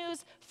good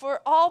news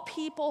for all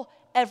people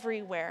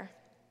everywhere.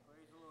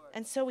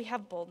 And so we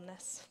have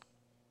boldness.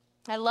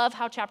 I love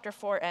how chapter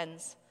 4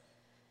 ends.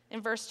 In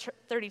verse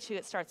 32,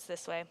 it starts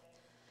this way.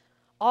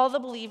 All the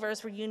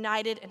believers were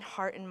united in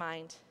heart and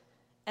mind,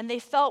 and they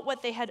felt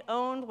what they had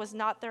owned was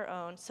not their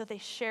own, so they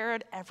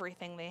shared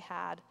everything they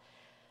had.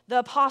 The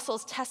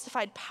apostles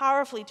testified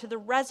powerfully to the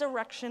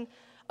resurrection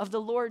of the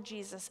Lord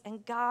Jesus,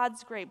 and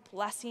God's great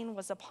blessing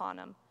was upon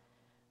them.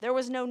 There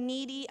was no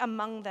needy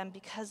among them,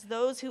 because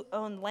those who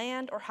owned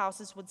land or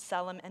houses would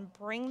sell them and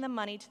bring the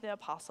money to the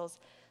apostles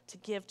to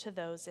give to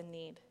those in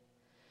need.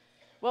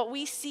 What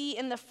we see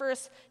in the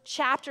first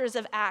chapters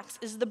of Acts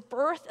is the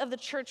birth of the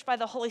church by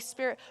the Holy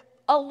Spirit,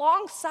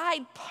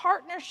 alongside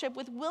partnership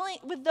with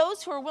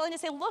those who are willing to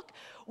say, look,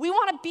 we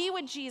want to be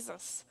with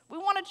Jesus. We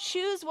want to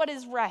choose what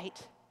is right.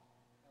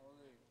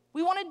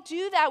 We want to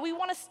do that. We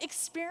want to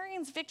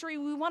experience victory.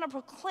 We want to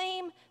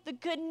proclaim the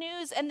good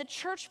news. And the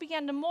church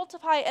began to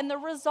multiply, and the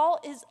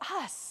result is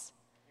us.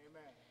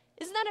 Amen.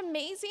 Isn't that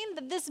amazing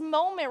that this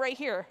moment right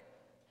here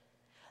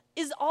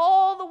is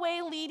all the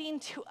way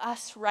leading to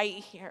us right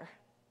here?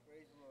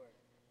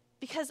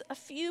 Because a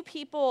few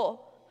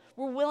people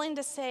we're willing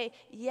to say,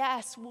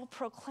 yes, we'll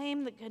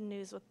proclaim the good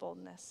news with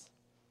boldness.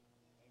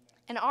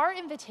 And our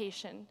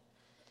invitation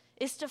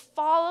is to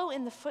follow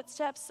in the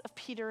footsteps of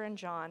Peter and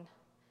John,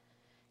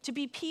 to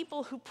be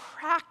people who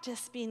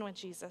practice being with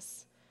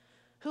Jesus,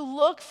 who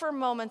look for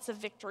moments of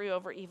victory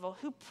over evil,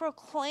 who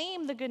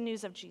proclaim the good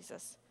news of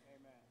Jesus,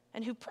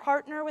 and who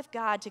partner with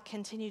God to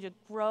continue to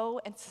grow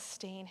and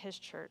sustain his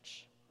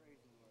church.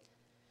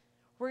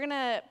 We're going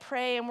to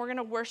pray and we're going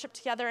to worship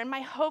together, and my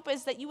hope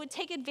is that you would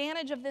take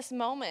advantage of this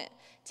moment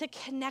to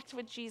connect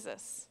with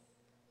Jesus,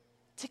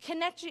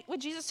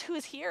 who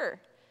is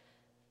here.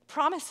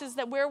 Promises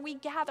that where we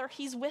gather,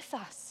 he's with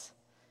us.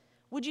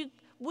 Would you,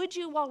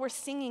 while we're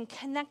singing,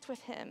 connect with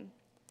him?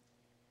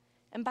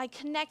 And by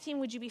connecting,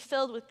 would you be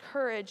filled with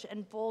courage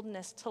and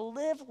boldness to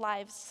live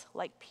lives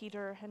like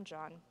Peter and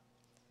John?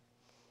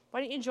 Why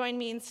don't you join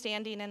me in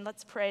standing and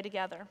let's pray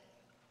together.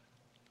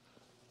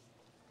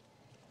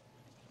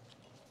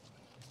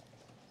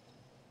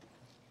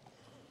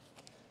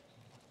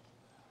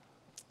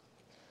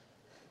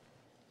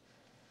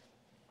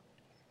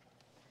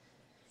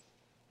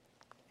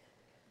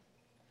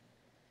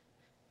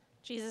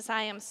 Jesus,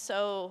 I am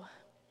so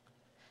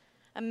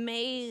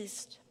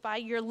amazed by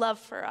your love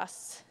for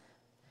us,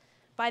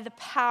 by the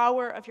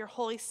power of your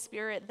Holy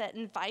Spirit that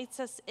invites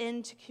us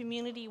into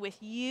community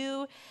with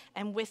you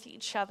and with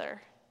each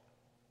other.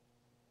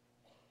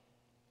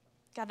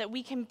 God, that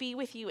we can be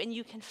with you and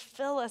you can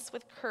fill us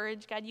with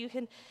courage. God, you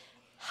can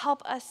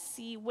help us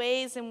see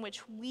ways in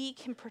which we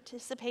can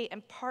participate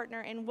and partner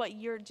in what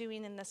you're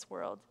doing in this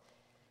world.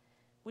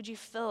 Would you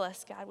fill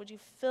us, God? Would you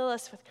fill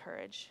us with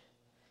courage?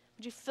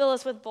 Would you fill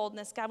us with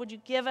boldness? God, would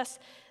you give us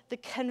the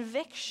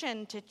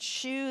conviction to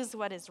choose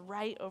what is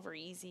right over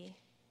easy?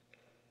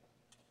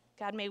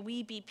 God, may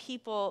we be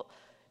people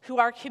who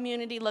our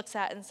community looks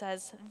at and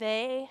says,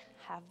 they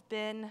have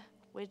been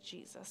with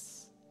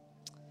Jesus.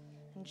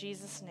 In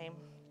Jesus' name,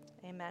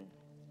 amen.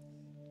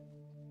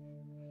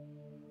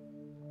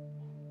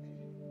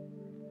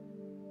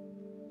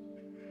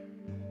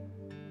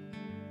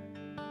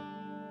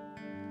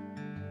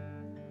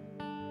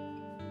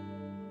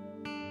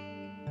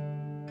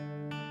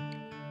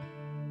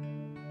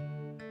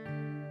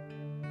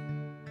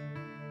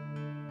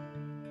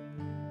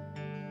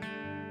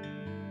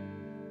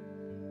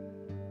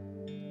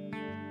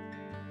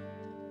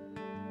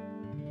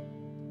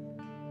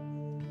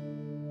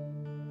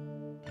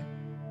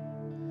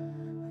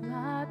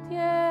 La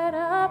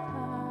tierra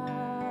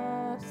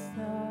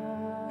pasará,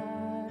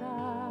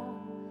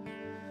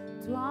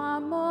 tu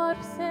amor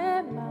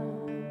se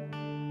mantendrá,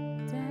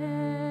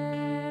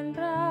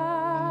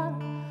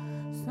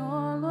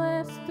 solo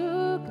es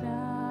tu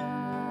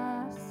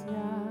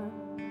gracia,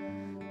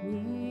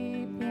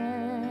 mi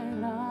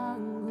piedra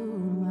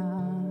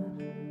angular.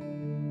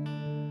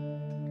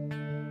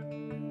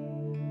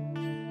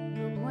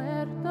 Lo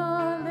muerto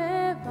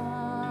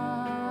levantarás,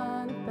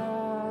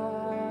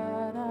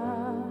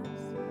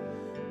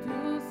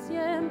 tú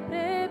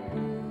siempre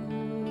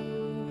brillarás,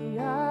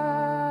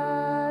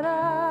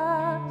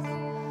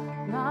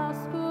 la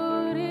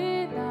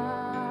oscuridad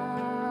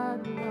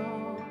no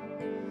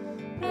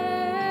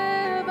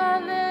prevalecerá.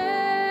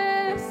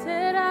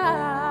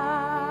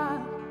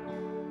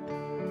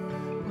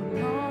 Por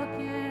lo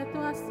que tú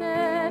has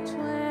hecho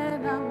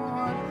en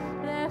amor,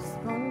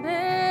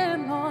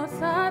 respondemos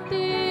a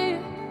ti,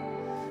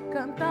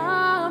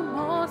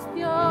 cantamos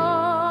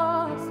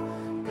Dios,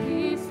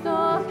 Cristo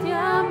te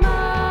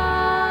amamos.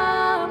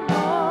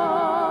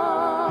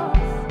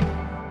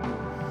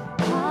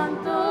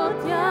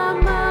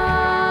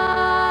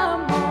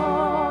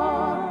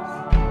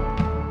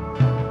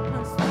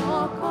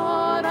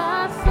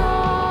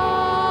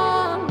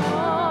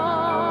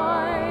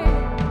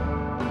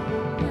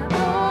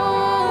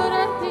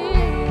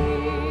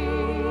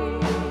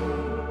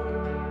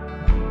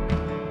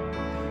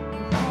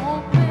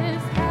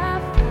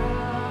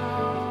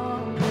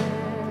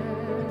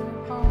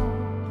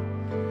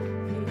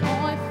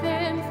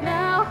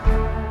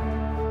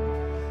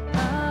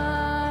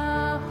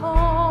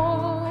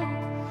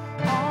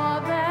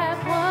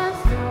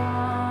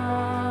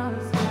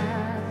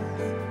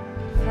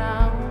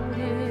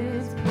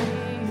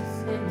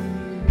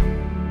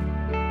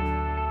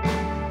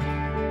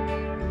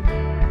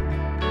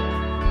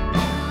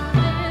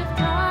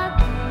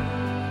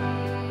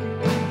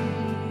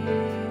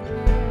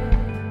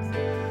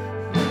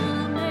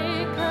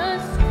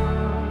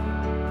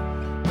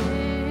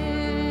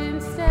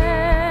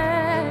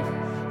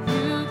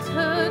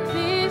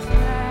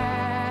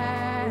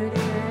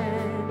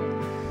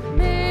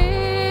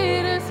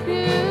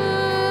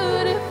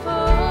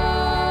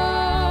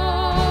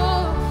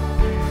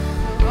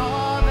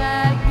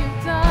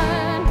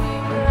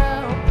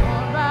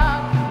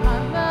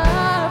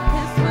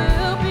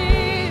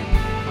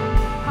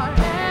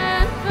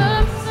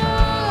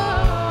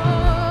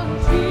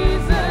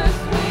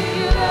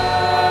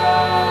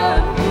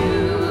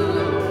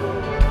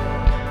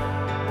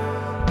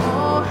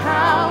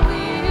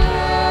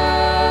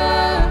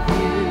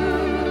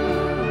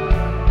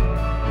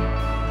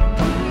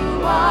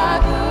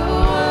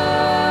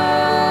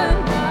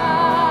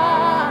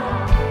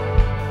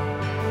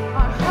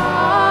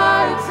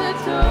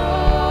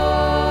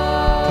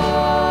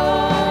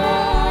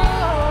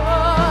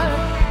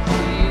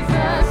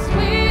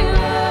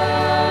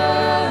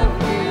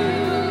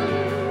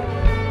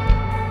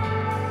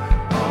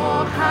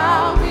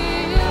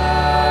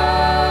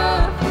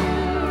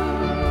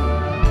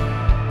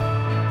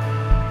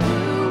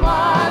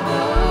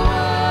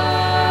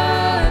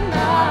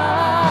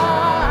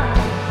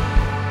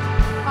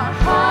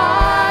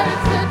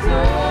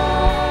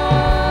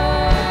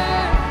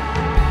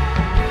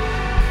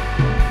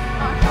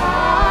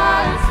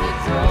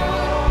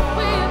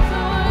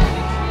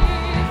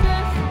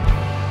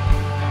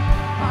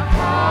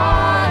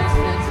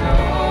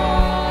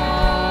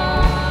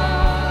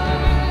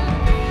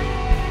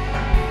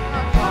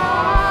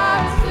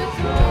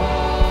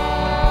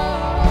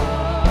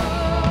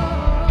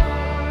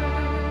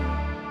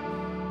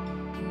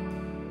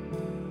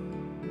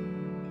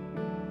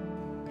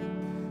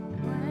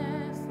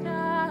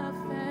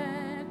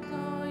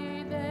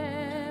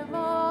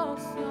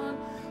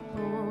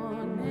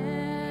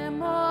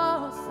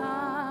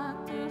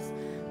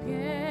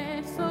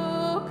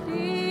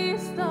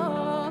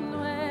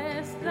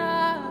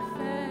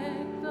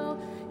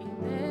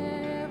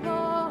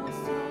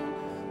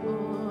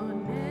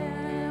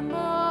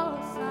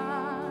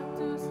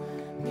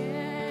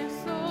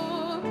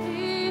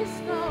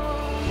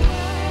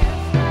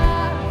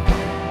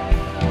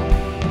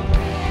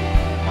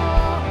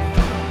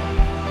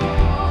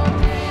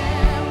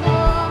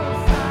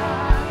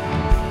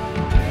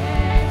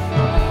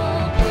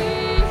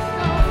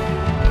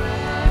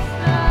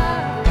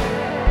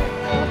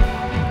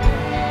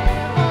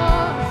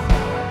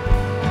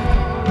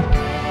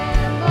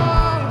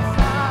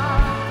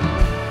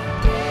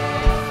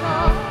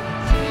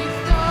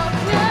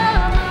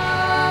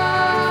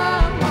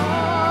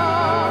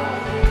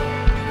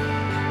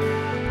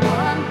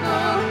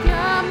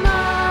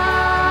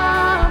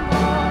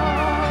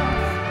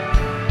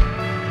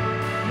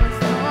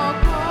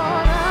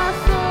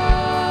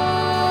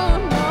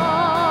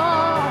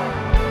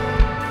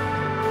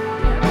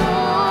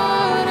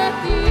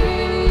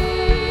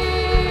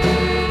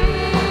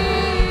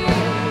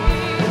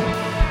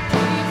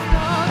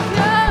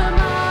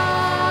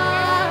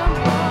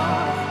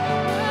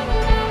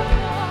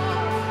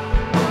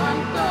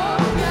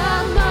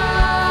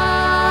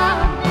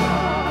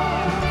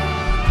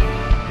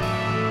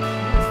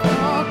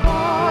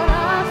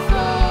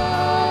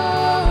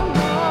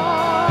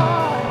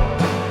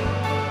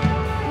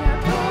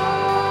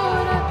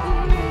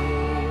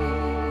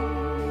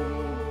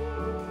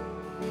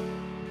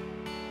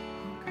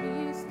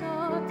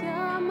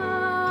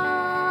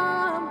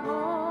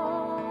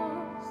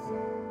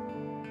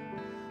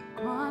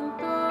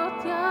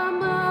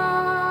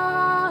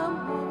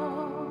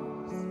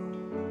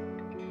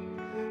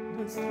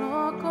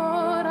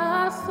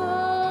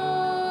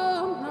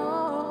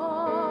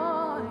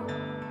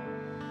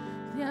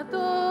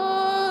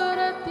 adoro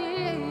a ti.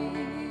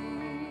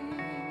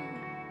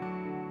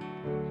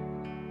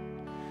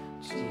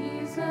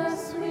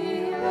 Jesus,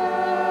 we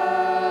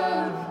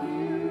love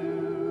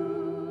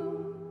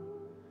you.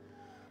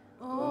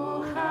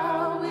 Oh,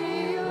 how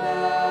we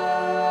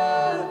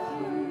love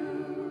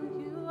you.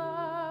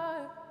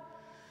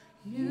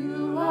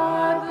 You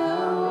are the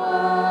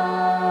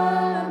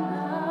one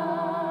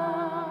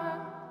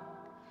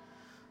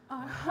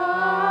our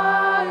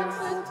hearts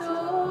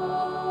adore.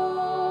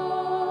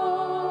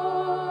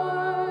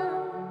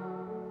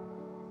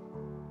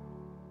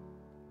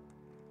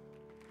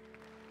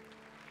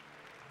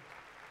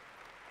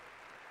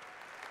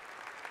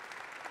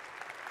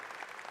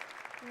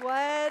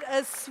 What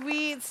a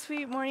sweet,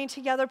 sweet morning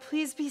together.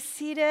 Please be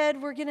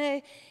seated. We're going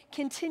to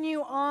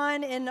continue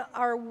on in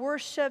our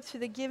worship through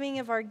the giving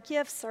of our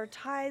gifts, our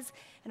tithes,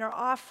 and our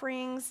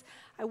offerings.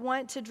 I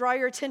want to draw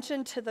your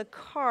attention to the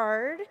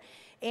card.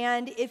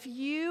 And if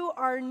you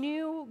are a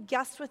new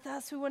guest with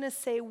us, we want to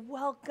say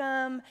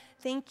welcome.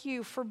 Thank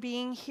you for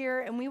being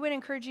here. And we would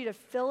encourage you to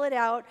fill it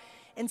out.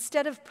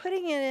 Instead of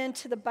putting it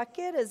into the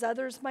bucket, as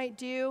others might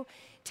do,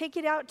 take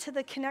it out to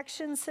the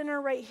Connection Center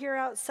right here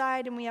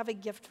outside, and we have a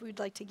gift we'd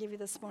like to give you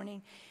this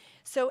morning.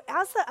 So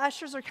as the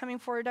ushers are coming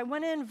forward, I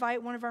want to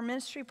invite one of our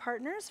ministry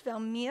partners,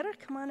 Valmir.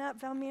 Come on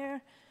up,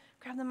 Valmir.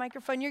 Grab the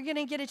microphone. You're going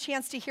to get a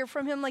chance to hear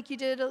from him like you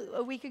did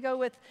a week ago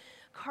with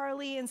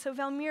Carly. And so,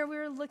 Valmir,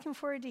 we're looking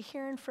forward to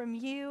hearing from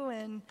you,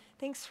 and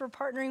thanks for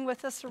partnering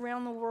with us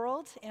around the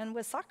world and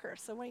with soccer.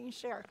 So why don't you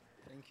share?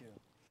 Thank you.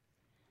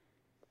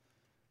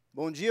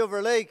 Bom dia,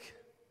 Overlake.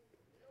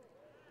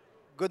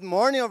 Good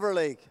morning,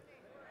 Overlake.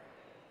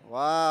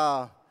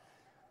 Wow.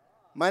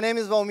 My name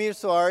is Valmir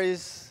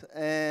Soares,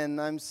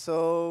 and I'm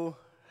so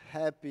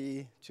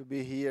happy to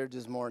be here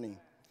this morning.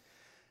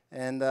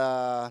 And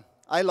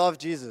I love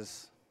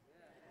Jesus.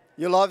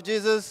 You love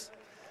Jesus?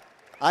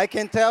 I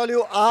can tell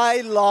you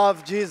I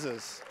love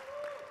Jesus.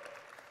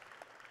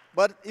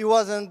 But it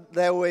wasn't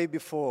that way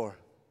before.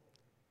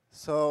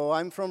 So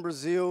I'm from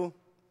Brazil,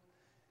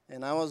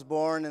 and I was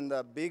born in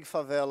the big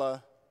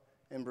favela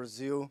in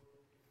Brazil.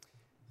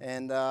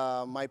 And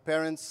my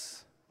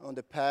parents, on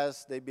the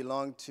past, they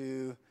belonged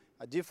to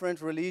a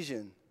different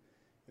religion.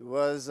 It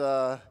was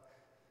a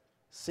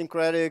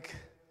syncretic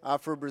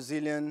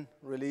Afro-Brazilian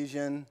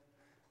religion,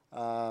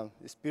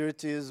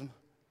 Spiritism,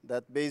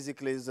 that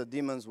basically is a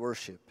demon's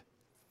worship.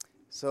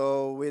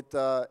 So with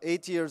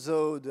 8 years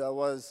old, I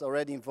was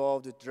already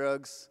involved with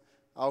drugs,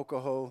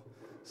 alcohol.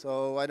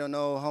 So I don't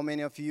know how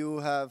many of you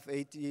have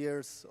 8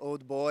 years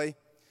old boy,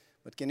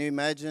 but can you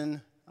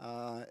imagine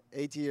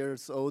 8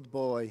 years old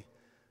boy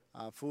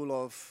full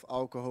of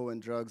alcohol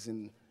and drugs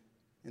in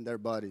their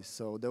bodies?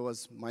 So there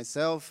was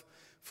myself,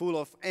 full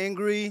of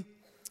angry,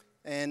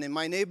 and in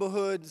my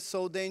neighborhood,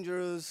 so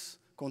dangerous,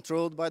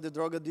 controlled by the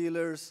drug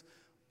dealers.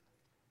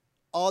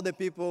 All the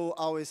people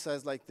always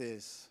says like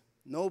this: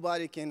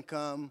 nobody can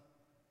come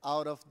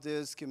out of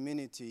this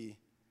community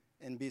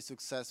and be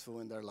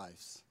successful in their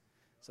lives.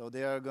 So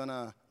they are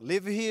gonna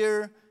live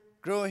here,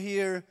 grow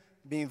here,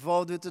 be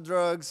involved with the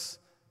drugs,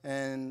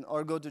 and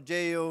or go to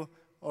jail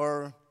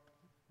or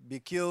be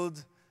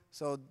killed.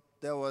 So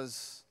that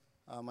was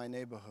my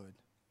neighborhood.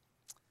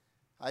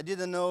 I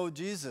didn't know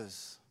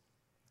Jesus,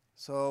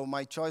 so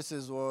my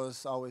choices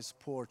was always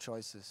poor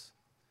choices.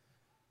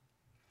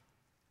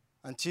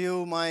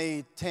 Until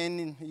my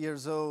 10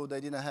 years old, I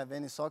didn't have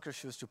any soccer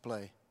shoes to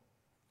play,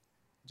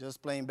 just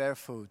playing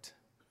barefoot.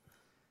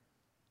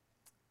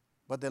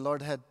 But the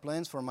Lord had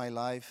plans for my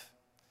life.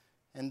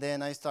 And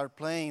then I started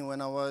playing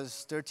when I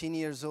was 13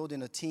 years old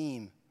in a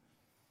team.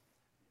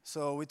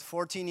 So with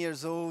 14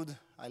 years old,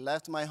 I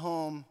left my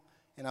home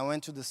and I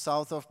went to the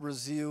south of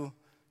Brazil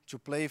to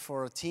play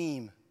for a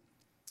team.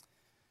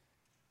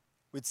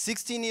 With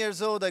 16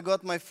 years old, I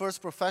got my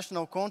first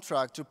professional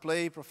contract to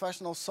play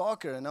professional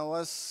soccer, and I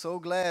was so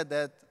glad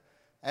that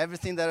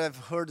everything that I've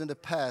heard in the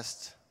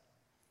past,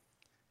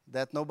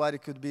 that nobody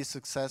could be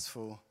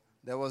successful,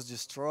 that was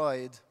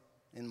destroyed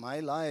in my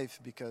life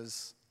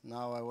because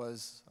now I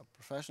was a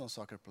professional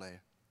soccer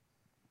player.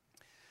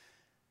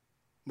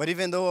 But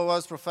even though I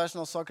was a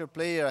professional soccer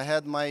player, I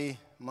had my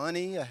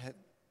money, I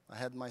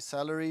had my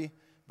salary,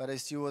 but I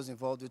still was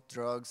involved with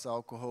drugs,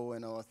 alcohol,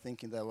 and I was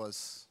thinking that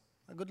was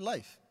a good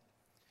life,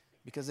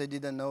 because I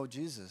didn't know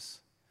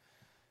Jesus.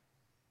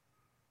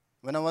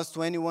 When I was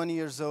 21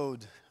 years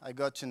old, I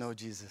got to know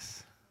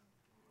Jesus.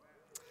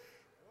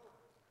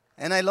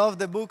 And I love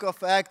the book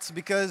of Acts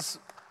because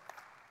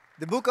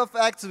the book of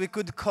Acts we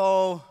could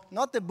call,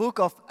 not the book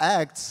of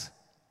Acts,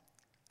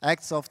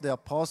 Acts of the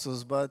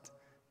Apostles, but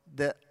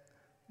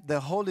the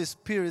Holy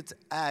Spirit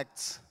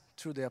acts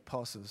through the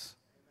apostles,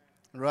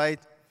 right?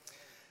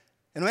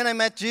 And when I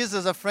met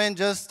Jesus, a friend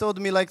just told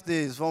me like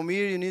this: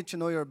 Valmir, you need to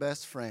know your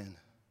best friend.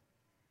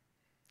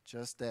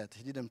 Just that.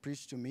 He didn't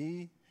preach to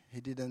me. He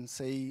didn't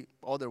say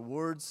other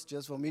words.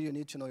 Just, Valmir, you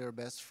need to know your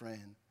best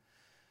friend.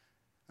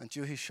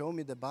 Until he showed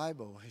me the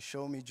Bible. He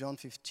showed me John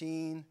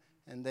 15,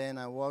 and then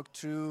I walked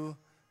through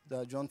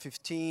the John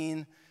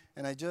 15,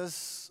 and I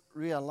just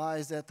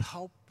realized that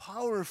how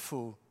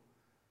powerful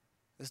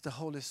is the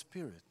Holy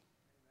Spirit.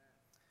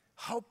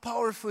 How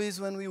powerful it is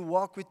when we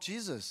walk with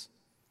Jesus.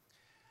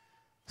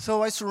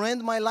 So I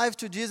surrender my life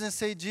to Jesus and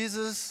say,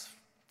 Jesus,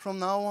 from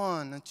now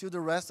on until the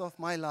rest of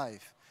my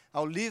life,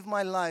 I'll live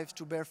my life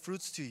to bear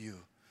fruits to you,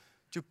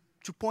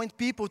 to point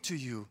people to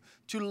you,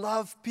 to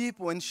love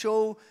people and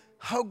show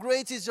how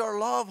great is your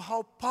love,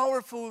 how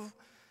powerful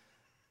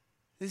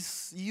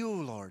is you,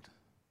 Lord.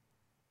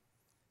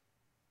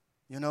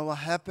 You know what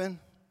happened?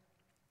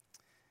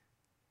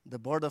 The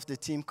board of the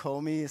team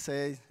called me and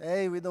said,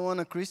 hey, we don't want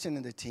a Christian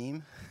in the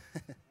team.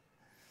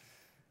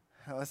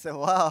 I said,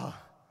 wow,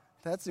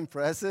 that's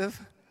impressive.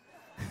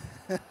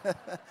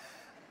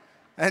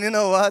 And you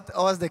know what?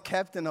 I was the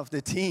captain of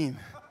the team.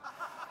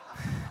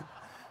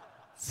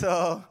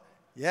 So,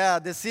 yeah,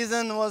 the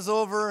season was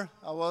over.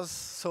 I was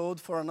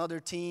sold for another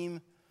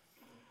team.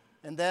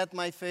 And that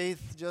my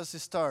faith just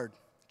started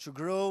to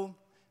grow.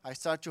 I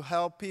start to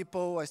help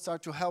people. I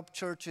start to help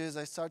churches.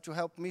 I start to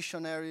help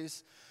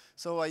missionaries.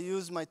 So I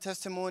use my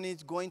testimony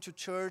going to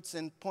church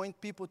and point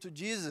people to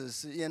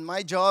Jesus. And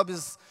my job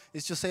is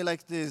to say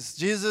like this,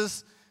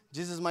 Jesus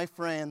is my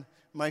friend,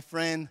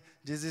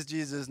 this is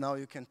Jesus, now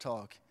you can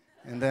talk.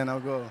 And then I'll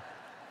go.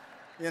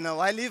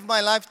 I live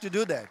my life to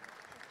do that.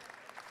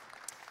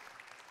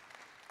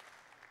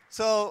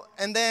 So,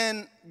 and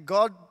then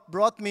God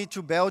brought me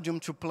to Belgium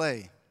to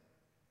play.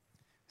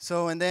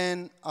 So, and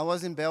then I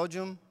was in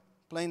Belgium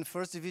playing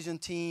first division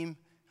team.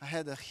 I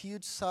had a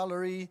huge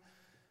salary.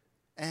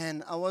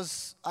 And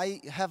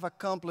I have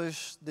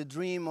accomplished the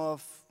dream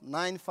of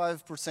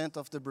 95%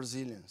 of the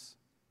Brazilians,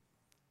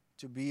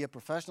 to be a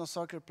professional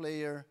soccer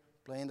player,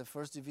 playing the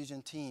first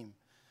division team.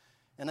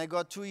 And I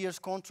got 2 years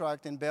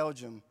contract in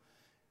Belgium.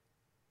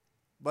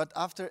 But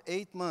after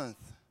 8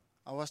 months,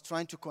 I was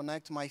trying to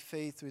connect my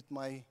faith with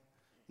my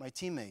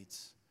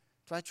teammates,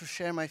 try to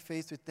share my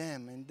faith with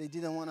them, and they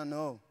didn't want to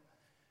know.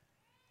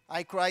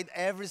 I cried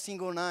every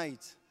single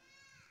night.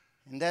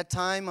 In that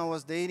time, I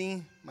was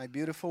dating my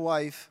beautiful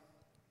wife,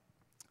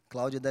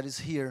 Claudia, that is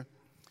here.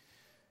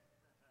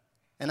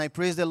 And I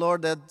praise the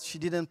Lord that she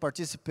didn't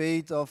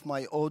participate of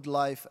my old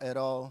life at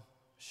all.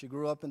 She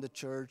grew up in the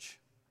church.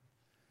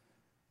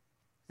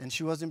 And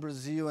she was in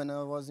Brazil and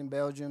I was in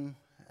Belgium.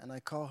 And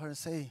I called her and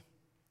say,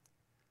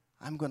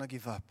 I'm going to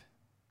give up.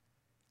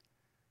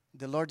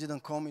 The Lord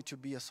didn't call me to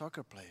be a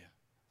soccer player.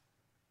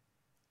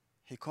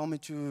 He called me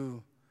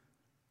to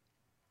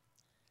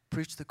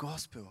preach the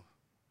gospel.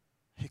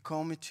 He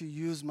called me to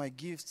use my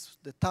gifts,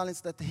 the talents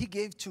that He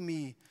gave to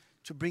me,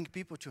 to bring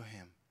people to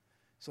Him.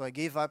 So I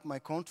gave up my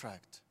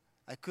contract.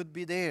 I could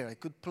be there. I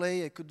could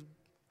play. I could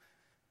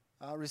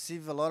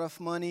receive a lot of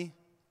money.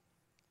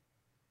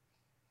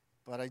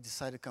 But I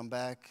decided to come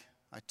back.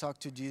 I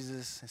talked to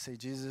Jesus and say,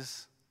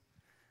 Jesus,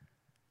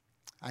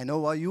 I know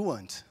what you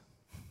want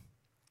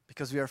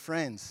because we are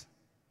friends.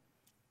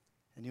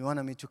 And you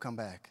wanted me to come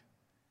back.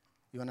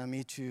 You wanted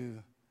me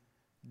to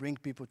bring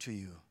people to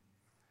you.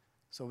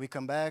 So we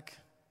come back.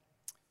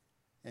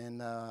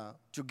 And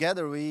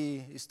together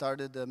we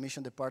started the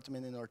mission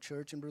department in our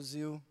church in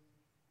Brazil.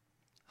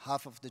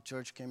 Half of the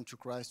church came to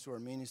Christ through our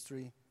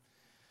ministry.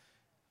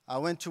 I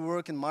went to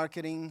work in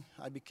marketing.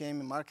 I became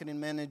a marketing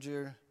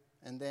manager.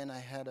 And then I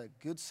had a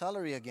good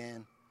salary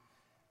again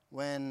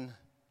when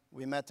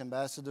we met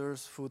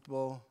Ambassadors.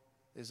 Football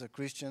is a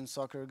Christian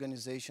soccer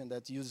organization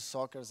that uses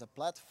soccer as a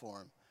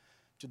platform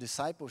to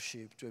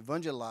discipleship, to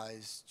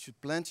evangelize, to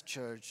plant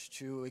church,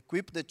 to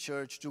equip the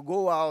church, to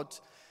go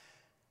out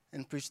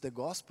and preach the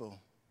gospel.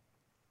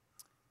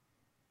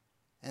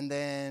 And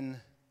then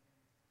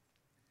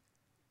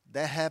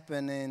that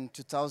happened in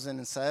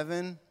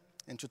 2007.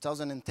 In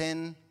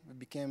 2010, we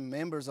became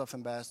members of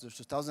Ambassadors.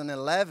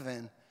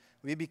 2011,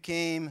 we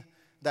became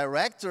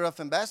director of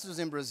Ambassadors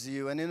in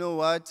Brazil. And you know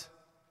what?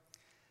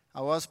 I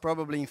was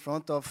probably in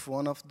front of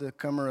one of the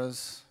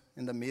cameras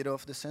in the middle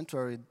of the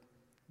sanctuary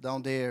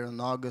down there in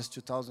August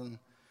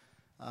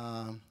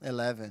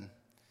 2011.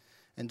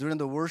 And during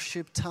the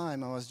worship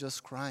time, I was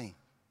just crying.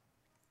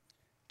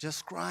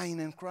 Just crying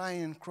and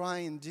crying and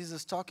crying.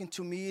 Jesus talking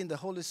to me in the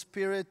Holy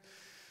Spirit,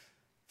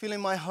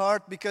 filling my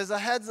heart because I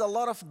had a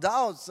lot of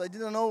doubts. I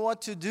didn't know what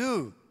to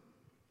do.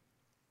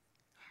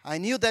 I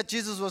knew that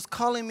Jesus was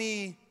calling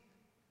me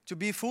to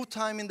be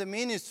full-time in the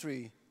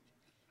ministry.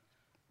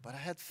 But I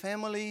had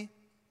family.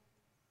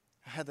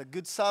 I had a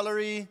good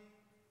salary.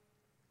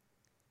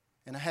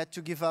 And I had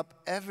to give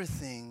up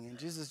everything. And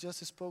Jesus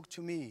just spoke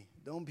to me.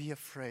 Don't be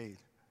afraid.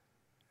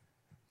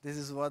 This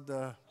is what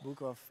the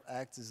book of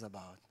Acts is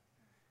about.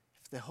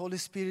 The Holy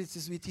Spirit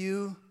is with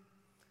you,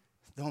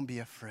 don't be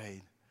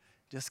afraid.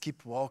 Just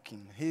keep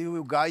walking. He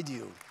will guide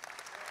you.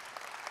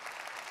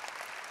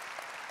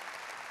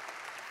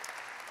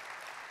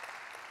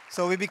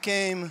 So we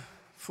became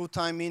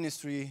full-time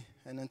ministry,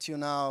 and until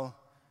now,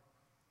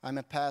 I'm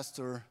a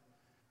pastor,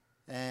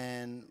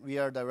 and we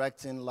are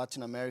directing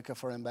Latin America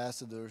for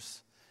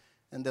Ambassadors.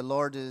 And the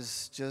Lord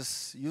is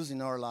just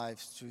using our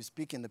lives to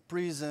speak in the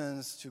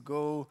prisons, to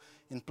go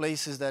in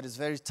places that is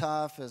very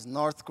tough, as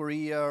North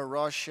Korea,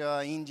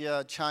 Russia,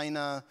 India,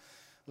 China,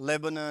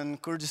 Lebanon,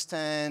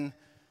 Kurdistan.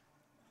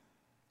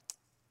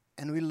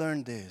 And we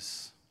learned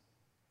this.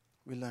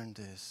 We learned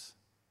this.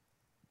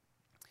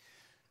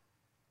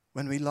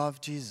 When we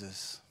love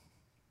Jesus,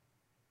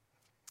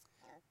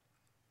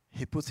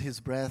 He put His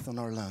breath on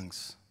our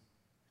lungs.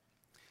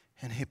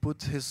 And He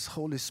put His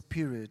Holy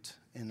Spirit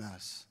in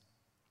us.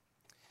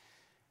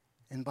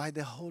 And by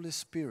the Holy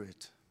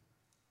Spirit,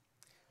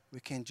 we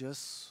can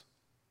just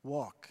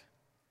walk.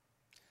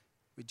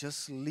 We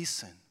just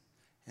listen.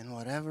 And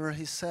whatever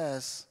He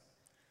says,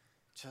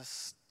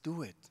 just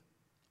do it.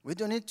 We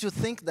don't need to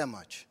think that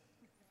much.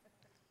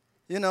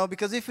 You know,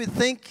 because if we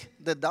think,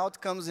 the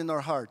doubt comes in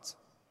our hearts,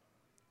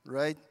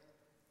 right?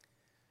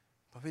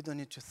 But we don't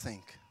need to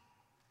think.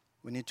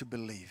 We need to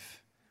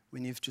believe. We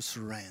need to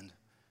surrender.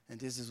 And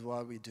this is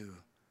what we do.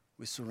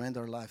 We surrender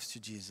our lives to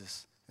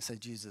Jesus and say,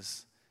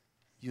 Jesus,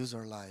 use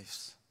our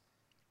lives.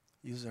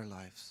 Use our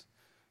lives.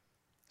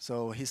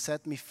 So He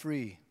set me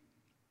free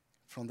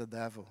from the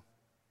devil.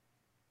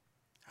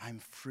 I'm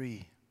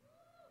free.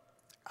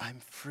 I'm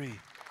free.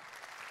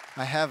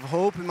 I have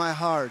hope in my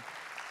heart.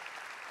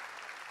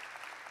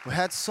 We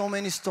had so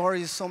many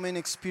stories, so many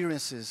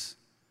experiences.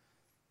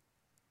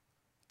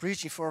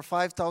 Preaching for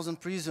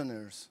 5,000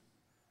 prisoners.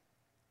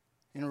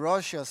 In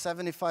Russia,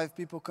 75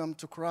 people come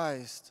to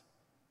Christ.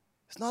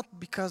 It's not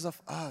because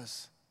of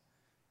us,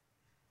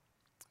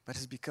 but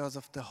it's because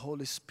of the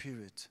Holy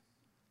Spirit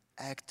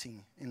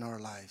acting in our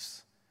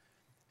lives.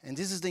 And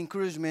this is the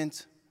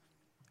encouragement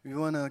we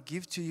want to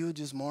give to you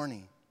this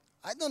morning.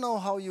 I don't know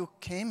how you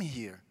came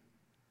here.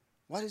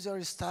 What is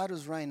your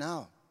status right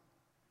now?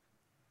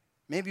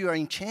 Maybe you are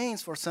in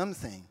chains for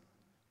something.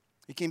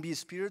 It can be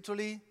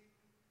spiritually,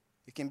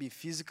 it can be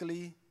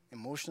physically,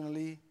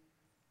 emotionally.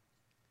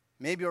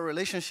 Maybe your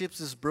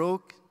relationships is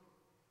broke.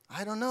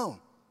 I don't know.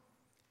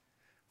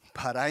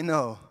 But I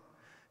know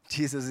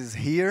Jesus is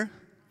here.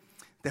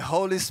 The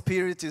Holy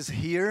Spirit is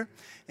here.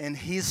 And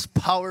He's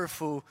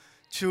powerful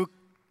to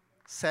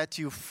set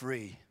you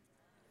free.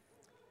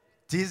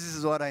 This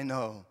is what I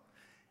know.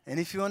 And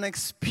if you want to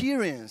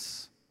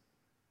experience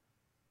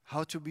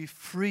how to be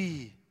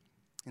free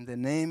in the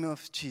name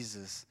of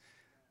Jesus,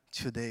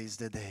 today is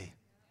the day.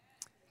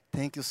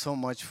 Thank you so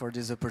much for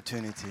this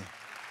opportunity.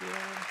 Yeah,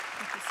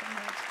 thank you so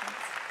much.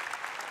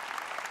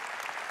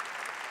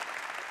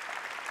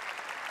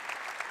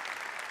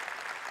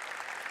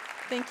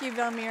 Thank you,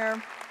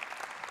 Valmir.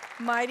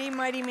 Mighty,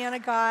 mighty man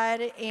of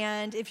God.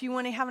 And if you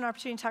want to have an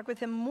opportunity to talk with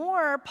him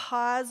more,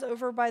 pause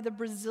over by the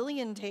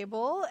Brazilian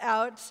table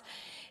out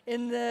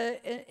in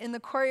the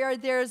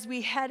courtyard there. As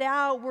we head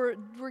out, we're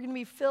going to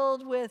be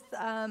filled with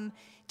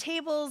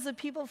tables of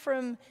people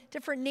from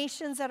different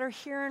nations that are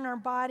here in our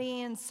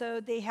body. And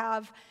so they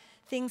have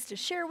things to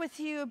share with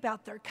you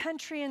about their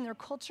country and their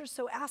culture,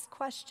 so ask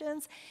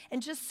questions.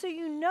 And just so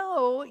you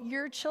know,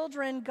 your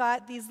children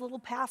got these little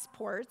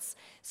passports,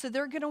 so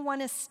they're going to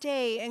want to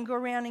stay and go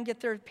around and get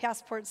their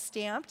passports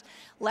stamped.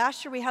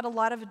 Last year, we had a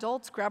lot of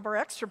adults grab our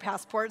extra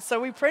passports, so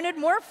we printed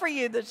more for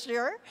you this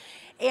year.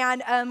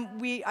 And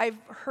I've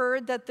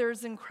heard that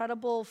there's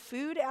incredible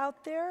food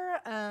out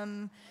there.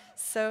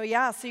 So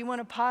you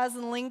want to pause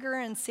and linger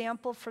and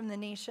sample from the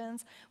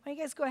nations. Why don't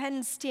you guys go ahead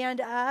and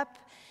stand up?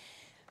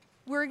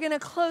 We're going to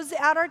close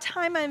out our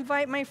time. I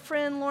invite my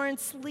friend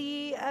Lawrence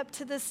Lee up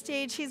to the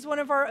stage. He's one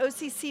of our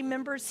OCC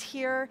members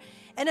here.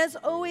 And as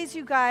always,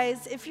 you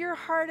guys, if your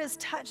heart is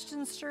touched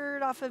and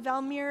stirred off of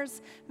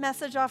Valmir's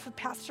message, off of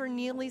Pastor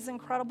Neely's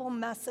incredible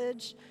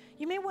message,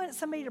 you may want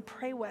somebody to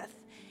pray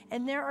with.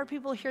 And there are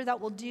people here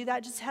that will do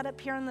that. Just head up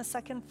here on the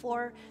second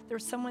floor.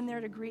 There's someone there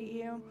to greet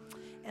you.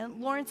 And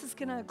Lawrence is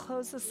going to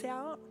close us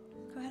out.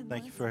 Go ahead,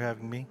 Thank you for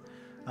having me.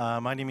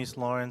 My name is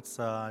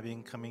Lawrence. I've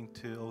been coming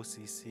to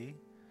OCC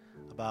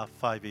about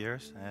 5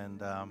 years,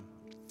 and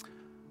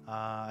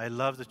I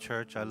love the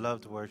church, I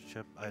love the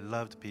worship, I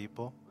love the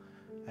people,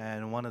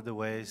 and one of the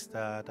ways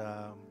that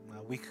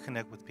we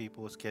connect with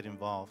people is get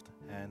involved.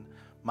 And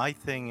my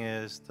thing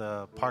is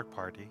the park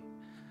party,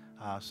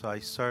 so I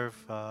serve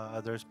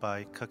others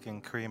by cooking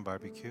Korean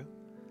barbecue,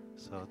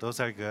 so those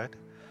are good.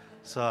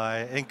 So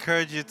I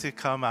encourage you to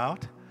come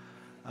out,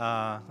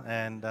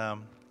 and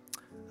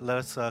let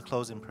us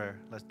close in prayer.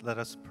 Let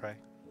us pray.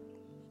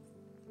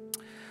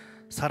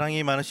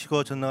 사랑이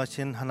많으시고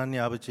전능하신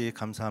하나님 아버지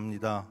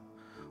감사합니다.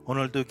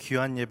 오늘도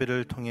귀한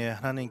예배를 통해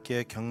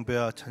하나님께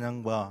경배와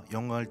찬양과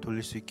영광을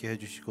돌릴 수 있게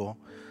해주시고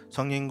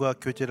성령과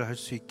교제를 할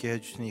수 있게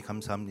해주시니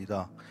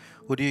감사합니다.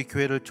 우리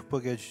교회를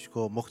축복해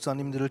주시고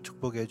목사님들을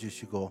축복해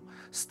주시고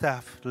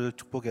스태프를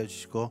축복해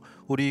주시고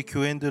우리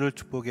교인들을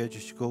축복해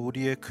주시고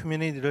우리의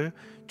커뮤니티를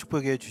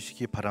축복해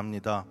주시기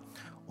바랍니다.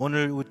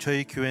 오늘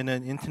저희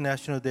교회는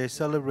인터내셔널 데이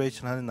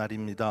셀러브레이션 하는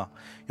날입니다.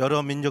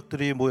 여러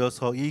민족들이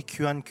모여서 이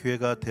귀한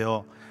교회가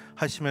되어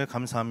하심을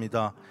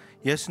감사합니다.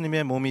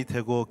 예수님의 몸이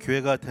되고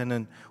교회가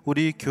되는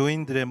우리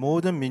교인들의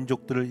모든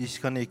민족들을 이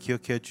시간에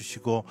기억해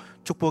주시고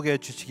축복해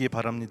주시기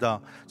바랍니다.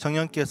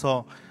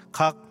 성령께서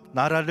각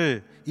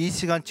나라를 이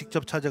시간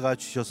직접 찾아가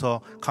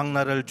주셔서 각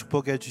나라를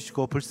축복해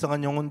주시고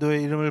불쌍한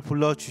영혼들의 이름을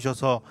불러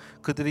주셔서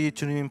그들이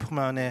주님 품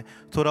안에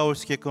돌아올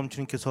수 있게끔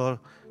주님께서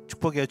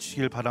축복해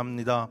주시길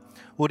바랍니다.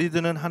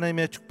 우리들은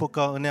하나님의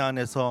축복과 은혜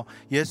안에서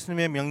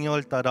예수님의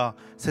명령을 따라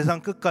세상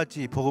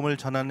끝까지 복음을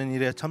전하는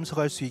일에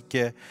참석할 수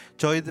있게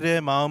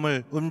저희들의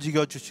마음을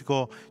움직여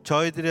주시고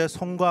저희들의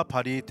손과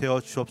발이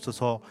되어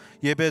주옵소서.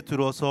 예배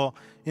들어서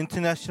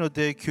인터내셔널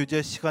데이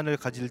교제 시간을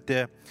가질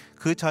때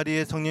그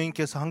자리에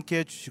성령님께서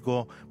함께해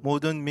주시고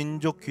모든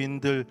민족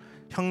귀인들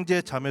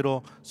형제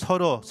자매로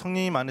서로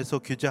성령님 안에서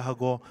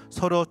교제하고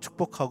서로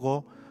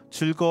축복하고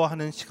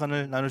즐거워하는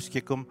시간을 나눌 수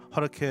있게끔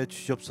허락해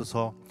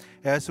주시옵소서.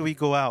 As we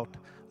go out,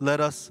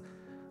 let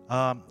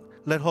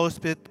Holy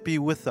Spirit be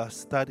with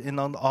us, that in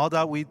all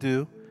that we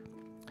do,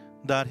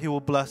 that He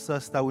will bless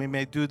us, that we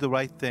may do the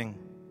right thing,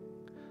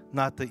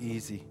 not the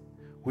easy.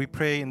 We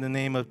pray in the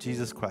name of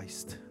Jesus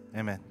Christ.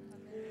 Amen.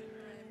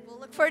 We'll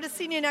look forward to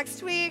seeing you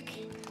next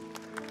week.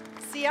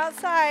 See you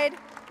outside.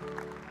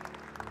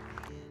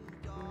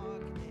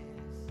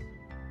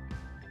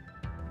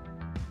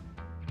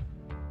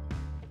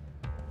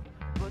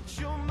 But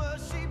your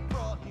mercy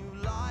brought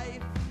new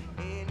life,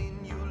 and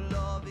in your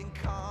loving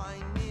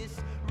kindness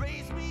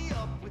raised me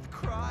up with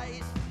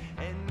Christ.